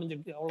இருக்குன்னா உடம்பு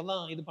குறைஞ்சிருக்கு.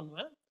 அவ்வளோதான் இது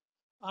பண்ணுவேன்.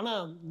 ஆனா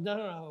இந்த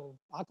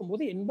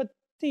பார்க்கும்போது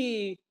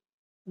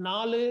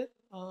 84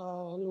 ஆ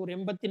ஒரு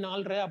 84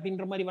 1/2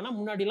 அப்படின்ற மாரி வேணா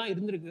முன்னாடிலாம்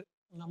இருந்திருக்கு.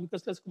 நான்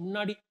மிக்கஸ்லஸ்க்கு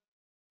முன்னாடி.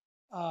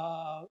 ஆ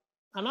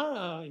ஆனா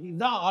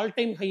இதுதான் ஆல்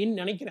டைம் ஹைன்னு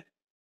நெனைக்கிறேன்.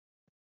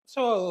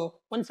 ஸோ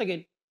ஒன்ஸ்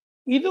அகைன்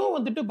இதுவும்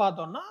வந்துட்டு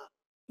பார்த்தோம்னா,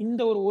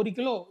 இந்த ஒரு 1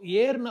 கிலோ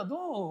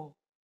ஏறுனதும்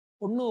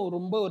ஒண்ணும்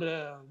ரொம்ப ஒரு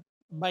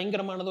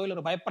பயங்கரமானதோ, இல்ல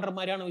ஒரு பயப்படுற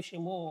மாரியான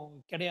விஷயமும்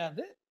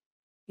கிடையாது.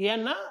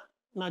 ஏன்னா,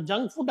 நான்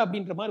ஜங்க் ஃபுட்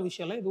அப்படின்ற மாரி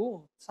விஷயம்லாம் எதுவும்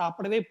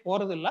சாப்பிடவே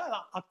போறதில்ல.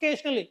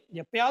 அக்கேஷனலி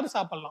எப்பயாவது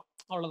சாப்பிடலாம்.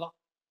 அவ்வளோதான்.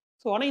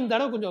 ஸோ ஆனா இந்த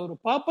தடவ கொஞ்சம் ஒரு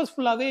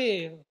பர்ப்பஸ்ஃபுல்லாவே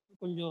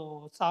கொஞ்சம்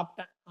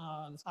சாப்பிட்டேன்.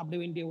 சாப்பிட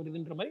வேண்டிய ஒரு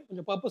இதுன்ற மாரி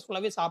கொஞ்சம்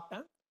பர்ப்பஸ்ஃபுல்லாவே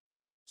சாப்பிட்டேன்.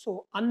 ஸோ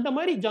அந்த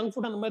மாரி ஜங்க்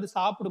ஃபுட் அந்த மாரி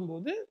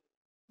சாப்பிடும்போது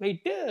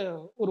வெயிட்டு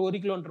ஒரு 1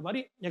 கிலோன்ற மாரி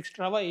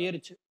எக்ஸ்ட்ராவா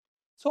ஏறுச்சு.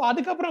 ஸோ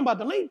அதுக்கப்புறம்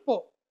பார்த்தோம்னா, இப்போ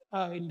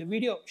இந்த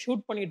வீடியோ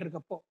ஷூட் பண்ணிட்டு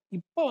இருக்கப்போ,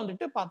 இப்போ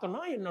வந்துட்டு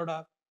பார்த்தோம்னா, என்னோட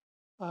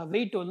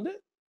வெயிட் வந்து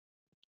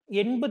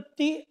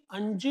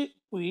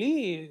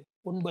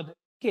 85.9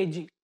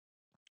 கேஜி.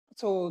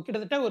 ஸோ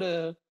கிட்டத்தட்ட ஒரு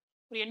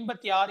ஒரு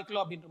 86 கிலோ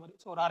அப்படின்ற மாரி.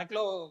 ஸோ ஒரு 1/2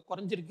 கிலோ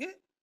குறைஞ்சிருக்கு.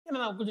 ஏன்னா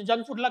நான் கொஞ்சம்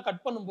ஜங்க் ஃபுட்லாம்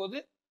கட் பண்ணும்போது,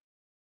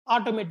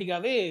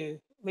 ஆட்டோமேட்டிக்காவே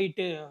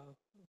வெயிட்டு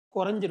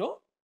குறைஞ்சிரும்.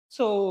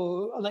 ஸோ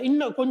அதான்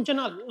இன்னும் கொஞ்ச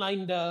நாள் நான்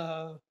இந்த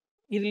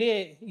இதுலயே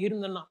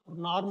இருந்தேன்னா, ஒரு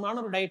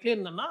நார்மலான ஒரு டயட்லயே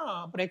இருந்தேன்னா,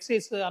 அப்புறம்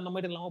எக்சர்சைஸ் அந்த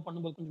மாரி எல்லாமும்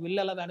பண்ணும்போது கொஞ்சம்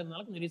வெளிலலாம் வேலை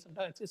இருந்தனால கொஞ்சம்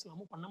ரீசென்ட்டா எக்சர்சைஸ்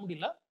எல்லாமும் பண்ண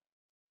முடியல.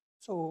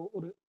 ஸோ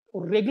ஒரு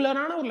ஒரு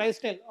ரெகுலரான ஒரு லைஃப்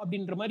ஸ்டைல்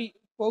அப்படின்ற மாரி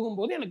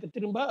போகும்போது எனக்கு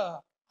திரும்ப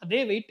அதே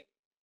வெயிட்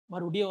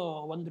மறுபடியும்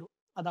வந்துரும்.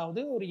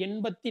 அதாவது ஒரு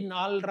 84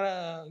 1/2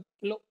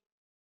 கிலோ.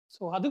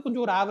 ஸோ அது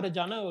கொஞ்சம் ஒரு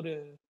ஆவரேஜான ஒரு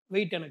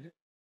வெயிட் எனக்கு.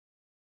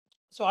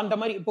 ஸோ அந்த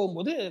மாரி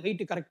போகும்போது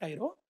வெயிட் கரெக்ட்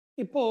ஆயிரும்.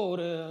 இப்போ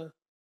ஒரு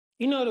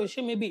இன்னொரு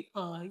விஷயம் மேபி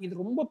இது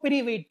ரொம்ப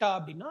பெரிய வெயிட்டா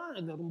அப்டின்னா,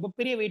 இது ரொம்ப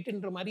பெரிய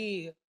வெயிட்ன்ற மாரி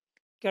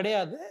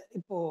கிடையாது.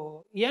 இப்போ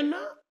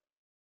ஏன்னா,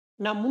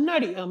 நான்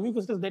முன்னாடி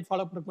மியூக்கஸ்லஸ் டயட்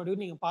ஃபாலோ பண்றதுக்கு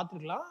முன்னாடி நீங்க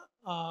பார்த்துருக்கலாம்.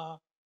 ஆ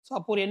ஸோ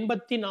அப்போ ஒரு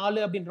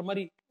 84 அப்டின்ற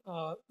மாரி அ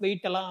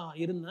வெயிட் எல்லாம்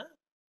இருந்தேன்.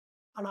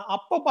 ஆனா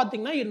அப்ப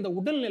பார்த்தீங்கன்னா, இருந்த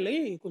உடல்நிலை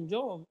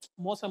கொஞ்சம்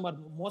மோசமா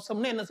இருந்தது.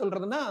 மோசம்னா என்ன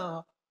சொல்றதுன்னா,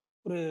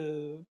 ஒரு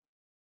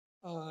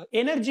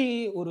எனர்ஜி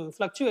ஒரு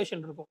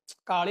ஃப்ளக்சுவேஷன் இருக்கும்.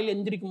 காலையில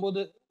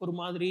எந்திரிக்கும்போது ஒரு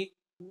மாதிரி,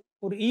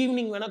 ஒரு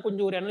ஈவினிங் வேணா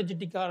கொஞ்சம் ஒரு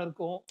எனர்ஜெட்டிக்கா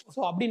இருக்கும். ஸோ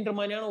அப்படின்ற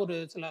மாரியான ஒரு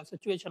சில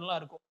சிச்சுவேஷன்லாம்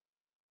இருக்கும்.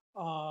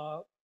 ஆ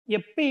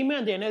எப்பயுமே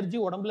அந்த எனர்ஜி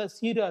உடம்புல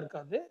சீரா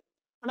இருக்காது.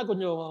 ஆனா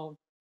கொஞ்சம்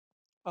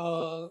ஆ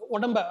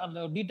உடம்ப அந்த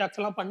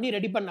டீடாக்ஸ்லாம் பண்ணி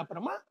ரெடி பண்ண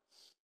அப்புறமா,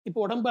 இப்போ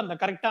உடம்பு அந்த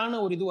கரெக்ட்டான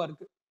ஒரு இதுவா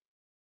இருக்கு.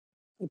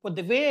 இப்போ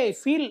தி வே ஐ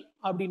ஃபீல்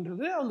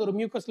அப்படின்றது அந்த ஒரு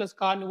மியூக்கஸ்லெஸ்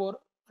கார்னிவோர்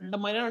அந்த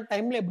மாதிரியான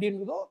டைம்ல எப்படி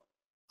இருந்ததோ,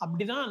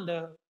 அப்படிதான் அந்த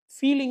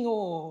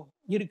ஃபீலிங்கும்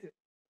இருக்கு.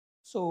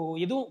 ஸோ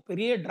எதுவும்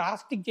பெரிய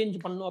டிராஸ்டிக்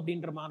சேஞ்ச் பண்ணணும்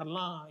அப்படின்ற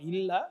மாரிலாம்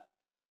இல்ல.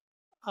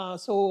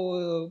 ஸோ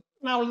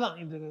நான் அவ்வளோதான்.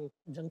 இது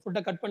ஜங்க் ஃபுட்ட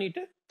கட்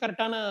பண்ணிட்டு,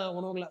 கரெக்ட்டான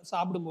உணவுகள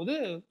சாப்பிடும்போது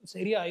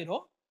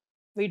சரியாயிரும்.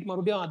 வெயிட்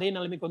மறுபடியும் அதே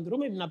நிலைமைக்கு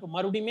வந்துரும். நான் இப்ப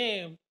மறுபடியுமே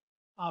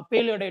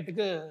பேலியோ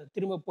டயட்டுக்கு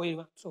திரும்ப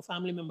போயிருவேன். ஸோ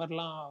ஃபேமிலி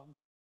மெம்பர்லாம்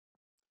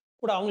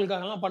கூட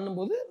அவங்களுக்காகலாம்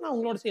பண்ணும்போது, நான்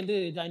அவங்களோட சேர்ந்து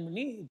ஜாயின்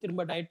பண்ணி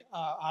திரும்ப டயட்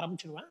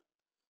ஆரம்பிச்சுருவேன்.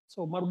 ஸோ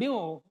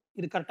மறுபடியும்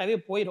இது கரெக்டாவே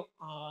போயிரும்.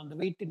 அந்த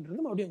வெயிட்ன்றது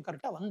மறுபடியும்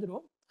கரெக்ட்டா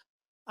வந்துரும்.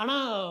 ஆனா,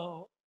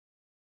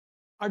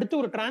 அடுத்து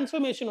ஒரு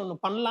டிரான்ஸ்ஃபர்மேஷன் ஒண்ணு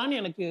பண்ணலான்னு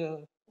எனக்கு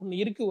ஒண்ணு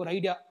இருக்கு ஒரு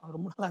ஐடியா.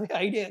 ரொம்ப நாளாவே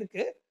ஐடியா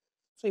இருக்கு.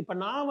 ஸோ இப்ப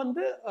நான்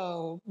வந்து அ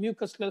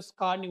மியூக்கஸ்லெஸ்,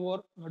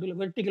 கார்னிவோர், நடுவுல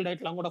வெர்டிகல்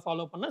டயட்லாம் கூட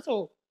ஃபாலோ பண்ணேன். ஸோ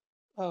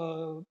அ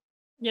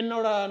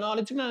என்னோட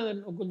நாலேட்ஜ்க்கு நான்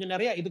கொஞ்சம்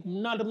நெறைய இதுக்கு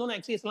முன்னாடி இருந்தும் நான்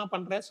எக்சர்சைஸ்லாம்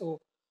பண்றேன். ஸோ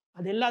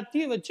அது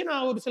எல்லாத்தையும் வச்சு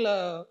நான் ஒரு சில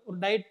ஒரு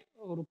டயட்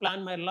ஒரு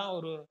பிளான் மாரிலாம்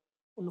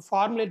ஒண்ணு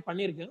ஃபார்முலேட்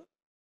பண்ணியிருக்கேன்.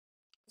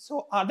 ஸோ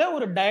அத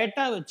ஒரு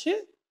டயட்டா வச்சு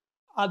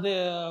அது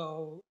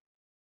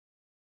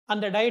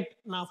அந்த டயட்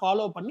நான்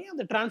ஃபாலோ பண்ணி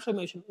அந்த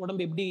டிரான்ஸ்ஃபர்மேஷன்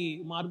உடம்பு எப்படி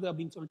மாறுது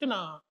அப்படின்னு சொல்லிட்டு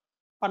நான்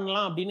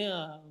பண்ணலாம் அப்படின்னு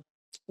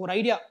ஒரு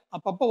ஐடியா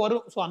அப்பப்போ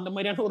வரும். ஸோ அந்த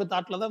மாதிரியான ஒரு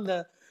தாட்ல தான் இந்த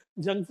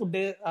ஜங்க்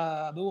ஃபுட்டு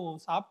அதுவும்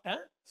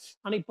சாப்பிட்டேன்.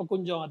 ஆனா இப்ப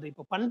கொஞ்சம் அது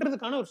இப்ப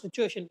பண்றதுக்கான ஒரு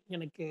சிச்சுவேஷன்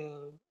எனக்கு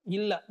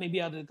இல்ல. மேபி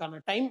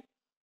அதுக்கான டைம்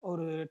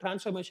ஒரு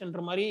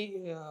டிரான்ஸ்ஃபர்மேஷன்ற மாரி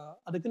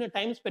அதுக்குன்னு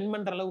டைம் ஸ்பெண்ட்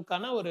பண்ற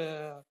அளவுக்கான ஒரு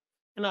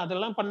ஏன்னா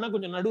அதெல்லாம் பண்ணா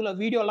கொஞ்சம் நடுவுல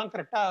வீடியோலாம்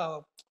கரெக்ட்டா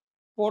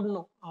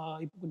போடணும்.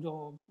 இப்ப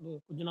கொஞ்சம்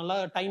கொஞ்சம் நல்லா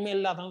டைமே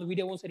இல்ல. அதனால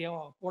வீடியோவும் சரியா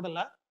போடல.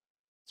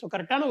 ஸோ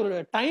கரெக்ட்டான ஒரு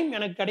டைம்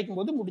எனக்கு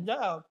கிடைக்கும்போது முடிஞ்சா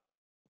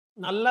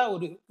நல்லா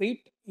ஒரு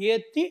வெயிட்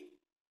ஏத்தி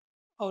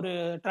ஒரு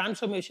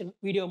டிரான்ஸ்ஃபர்மேஷன்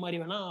வீடியோ மாரி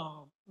வேணா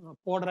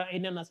போடுறேன்.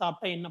 என்னென்ன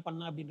சாப்பிட்டேன், என்ன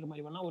பண்ணேன் அப்படின்ற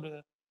மாரி வேணா ஒரு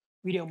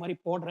வீடியோ மாரி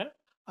போடுறேன்.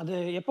 அது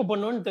எப்ப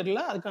பண்ணுவேன்னு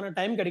தெரியல. அதுக்கான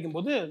டைம்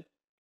கிடைக்கும்போது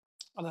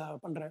அத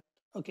பண்றேன்.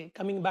 Okay.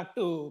 Coming back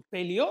two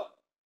paleo.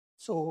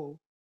 So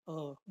அ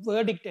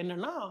வேர்டிக்ட்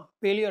என்னன்னா,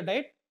 பேலியோ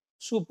டயட்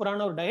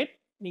சூப்பரான ஒரு டயட்.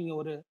 நீங்க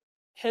ஒரு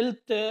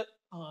ஹெல்த்து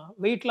அ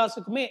வெயிட்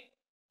லாஸுக்குமே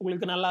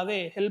உங்களுக்கு நல்லாவே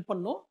ஹெல்ப்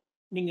பண்ணும்.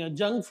 நீங்க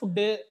ஜங்க்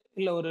ஃபுட்டு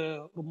இல்ல ஒரு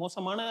ஒரு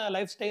மோசமான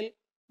லைஃப் ஸ்டைல்,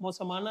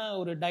 மோசமான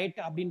ஒரு டயட்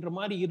அப்படின்ற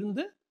மாரி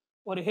இருந்து,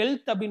 ஒரு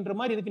ஹெல்த் அப்படின்ற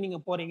மாரி இதுக்கு நீங்க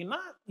போறீங்கன்னா,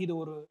 இது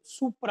ஒரு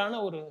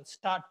சூப்பரான ஒரு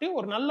ஸ்டார்ட்டு.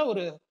 ஒரு நல்ல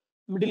ஒரு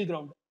மிடில்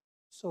கிரவுண்ட்.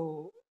 ஸோ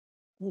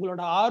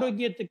உங்களோட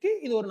ஆரோக்கியத்துக்கு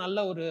இது ஒரு நல்ல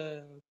ஒரு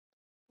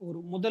ஒரு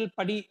முதல்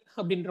படி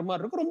அப்படின்ற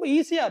மாரி இருக்கும். ரொம்ப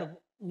ஈஸியா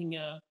இருக்கும். நீங்க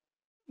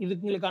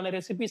இதுங்களுக்கான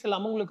ரெசிபீஸ்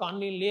எல்லாமே உங்களுக்கு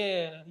ஆன்லைன்லயே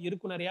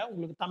இருக்கும் நெறையா.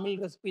 உங்களுக்கு தமிழ்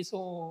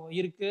ரெசிபீஸும்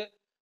இருக்கு.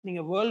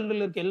 நீங்க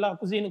வேர்ல்டுல இருக்க எல்லா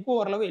குசீனுக்கும்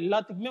ஓரளவு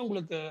எல்லாத்துக்குமே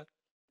உங்களுக்கு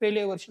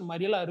பேலியோ வெர்ஷன்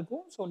மாரியெல்லாம்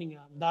இருக்கும். ஸோ நீங்க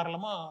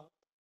தாராளமா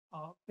அ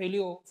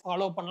பேலியோ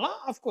ஃபாலோ பண்ணலாம்.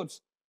 ஆஃப் கோர்ஸ்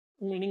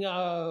நீங்க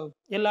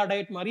எல்லா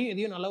டயட் மாரியும்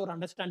இதையும் நல்ல ஒரு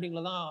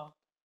அண்டர்ஸ்டாண்டிங்ல தான்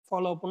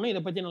ஃபாலோ பண்ணணும்.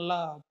 இத பத்தி நல்லா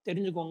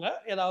தெரிஞ்சுக்கோங்க.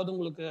 ஏதாவது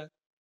உங்களுக்கு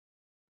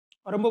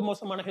ரொம்ப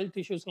மோசமான ஹெல்த்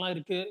இஷ்யூஸ்லாம்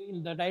இருக்கு.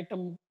 இந்த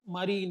டயட்டம்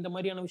மாரி இந்த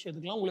மாரியான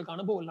விஷயத்துக்குலாம் உங்களுக்கு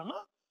அனுபவம் இல்லன்னா,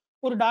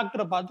 ஒரு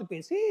டாக்டர பார்த்து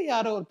பேசி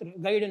யாரோ ஒருத்தர்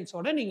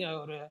கைடன்ஸோட நீங்க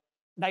ஒரு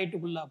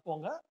டயட்டுக்குள்ள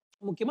போங்க.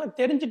 முக்கியமா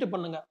தெரிஞ்சுட்டு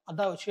பண்ணுங்க.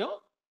 அதான் விஷயம்.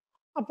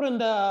 அப்புறம்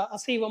இந்த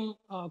அசைவம்,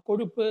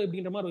 கொழுப்பு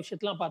இப்படின்ற மாரி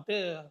விஷயத்தலாம் பார்த்து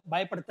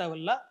பயப்பட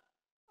தேவையில்ல.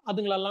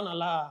 அதுங்களெல்லாம்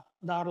நல்லா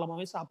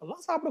தாராளமாவே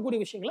சாப்பிடலாம். சாப்பிடக்கூடிய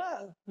விஷயங்கள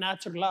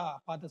நேச்சுரலா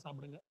பார்த்து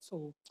சாப்பிடுங்க. ஸோ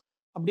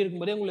அப்படி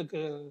இருக்கும்போதே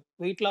உங்களுக்கு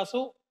வெயிட்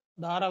லாஸும்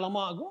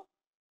தாராளமா ஆகும்.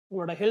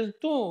 உங்களோட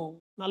ஹெல்த்தும்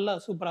நல்லா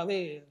சூப்பராவே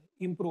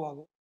இம்ப்ரூவ்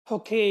ஆகும்.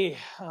 ஓகே.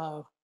 A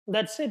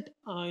that's it.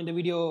 இந்த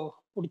வீடியோ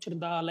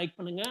புடிச்சிருந்தா லைக்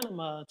பண்ணுங்க.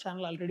 நம்ம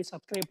சேனல் ஆல்ரெடி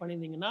சப்ஸ்கிரைப்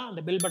பண்ணியிருந்தீங்கன்னா,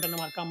 அந்த பெல் பட்டன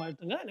மறக்காம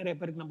அழுத்துங்க. நெறைய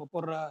பேருக்கு நம்ம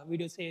போடுற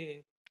வீடியோஸே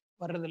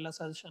வர்றதில்ல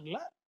சஜஷன்ல.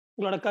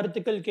 உங்களோட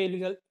கருத்துக்கள்,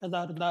 கேள்விகள்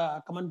எதா இருந்தா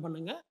கமெண்ட்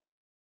பண்ணுங்க.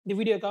 இந்த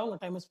வீடியோக்காக உங்க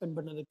டைம ஸ்பெண்ட்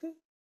பண்ணதுக்கு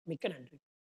மிக்க நன்றி.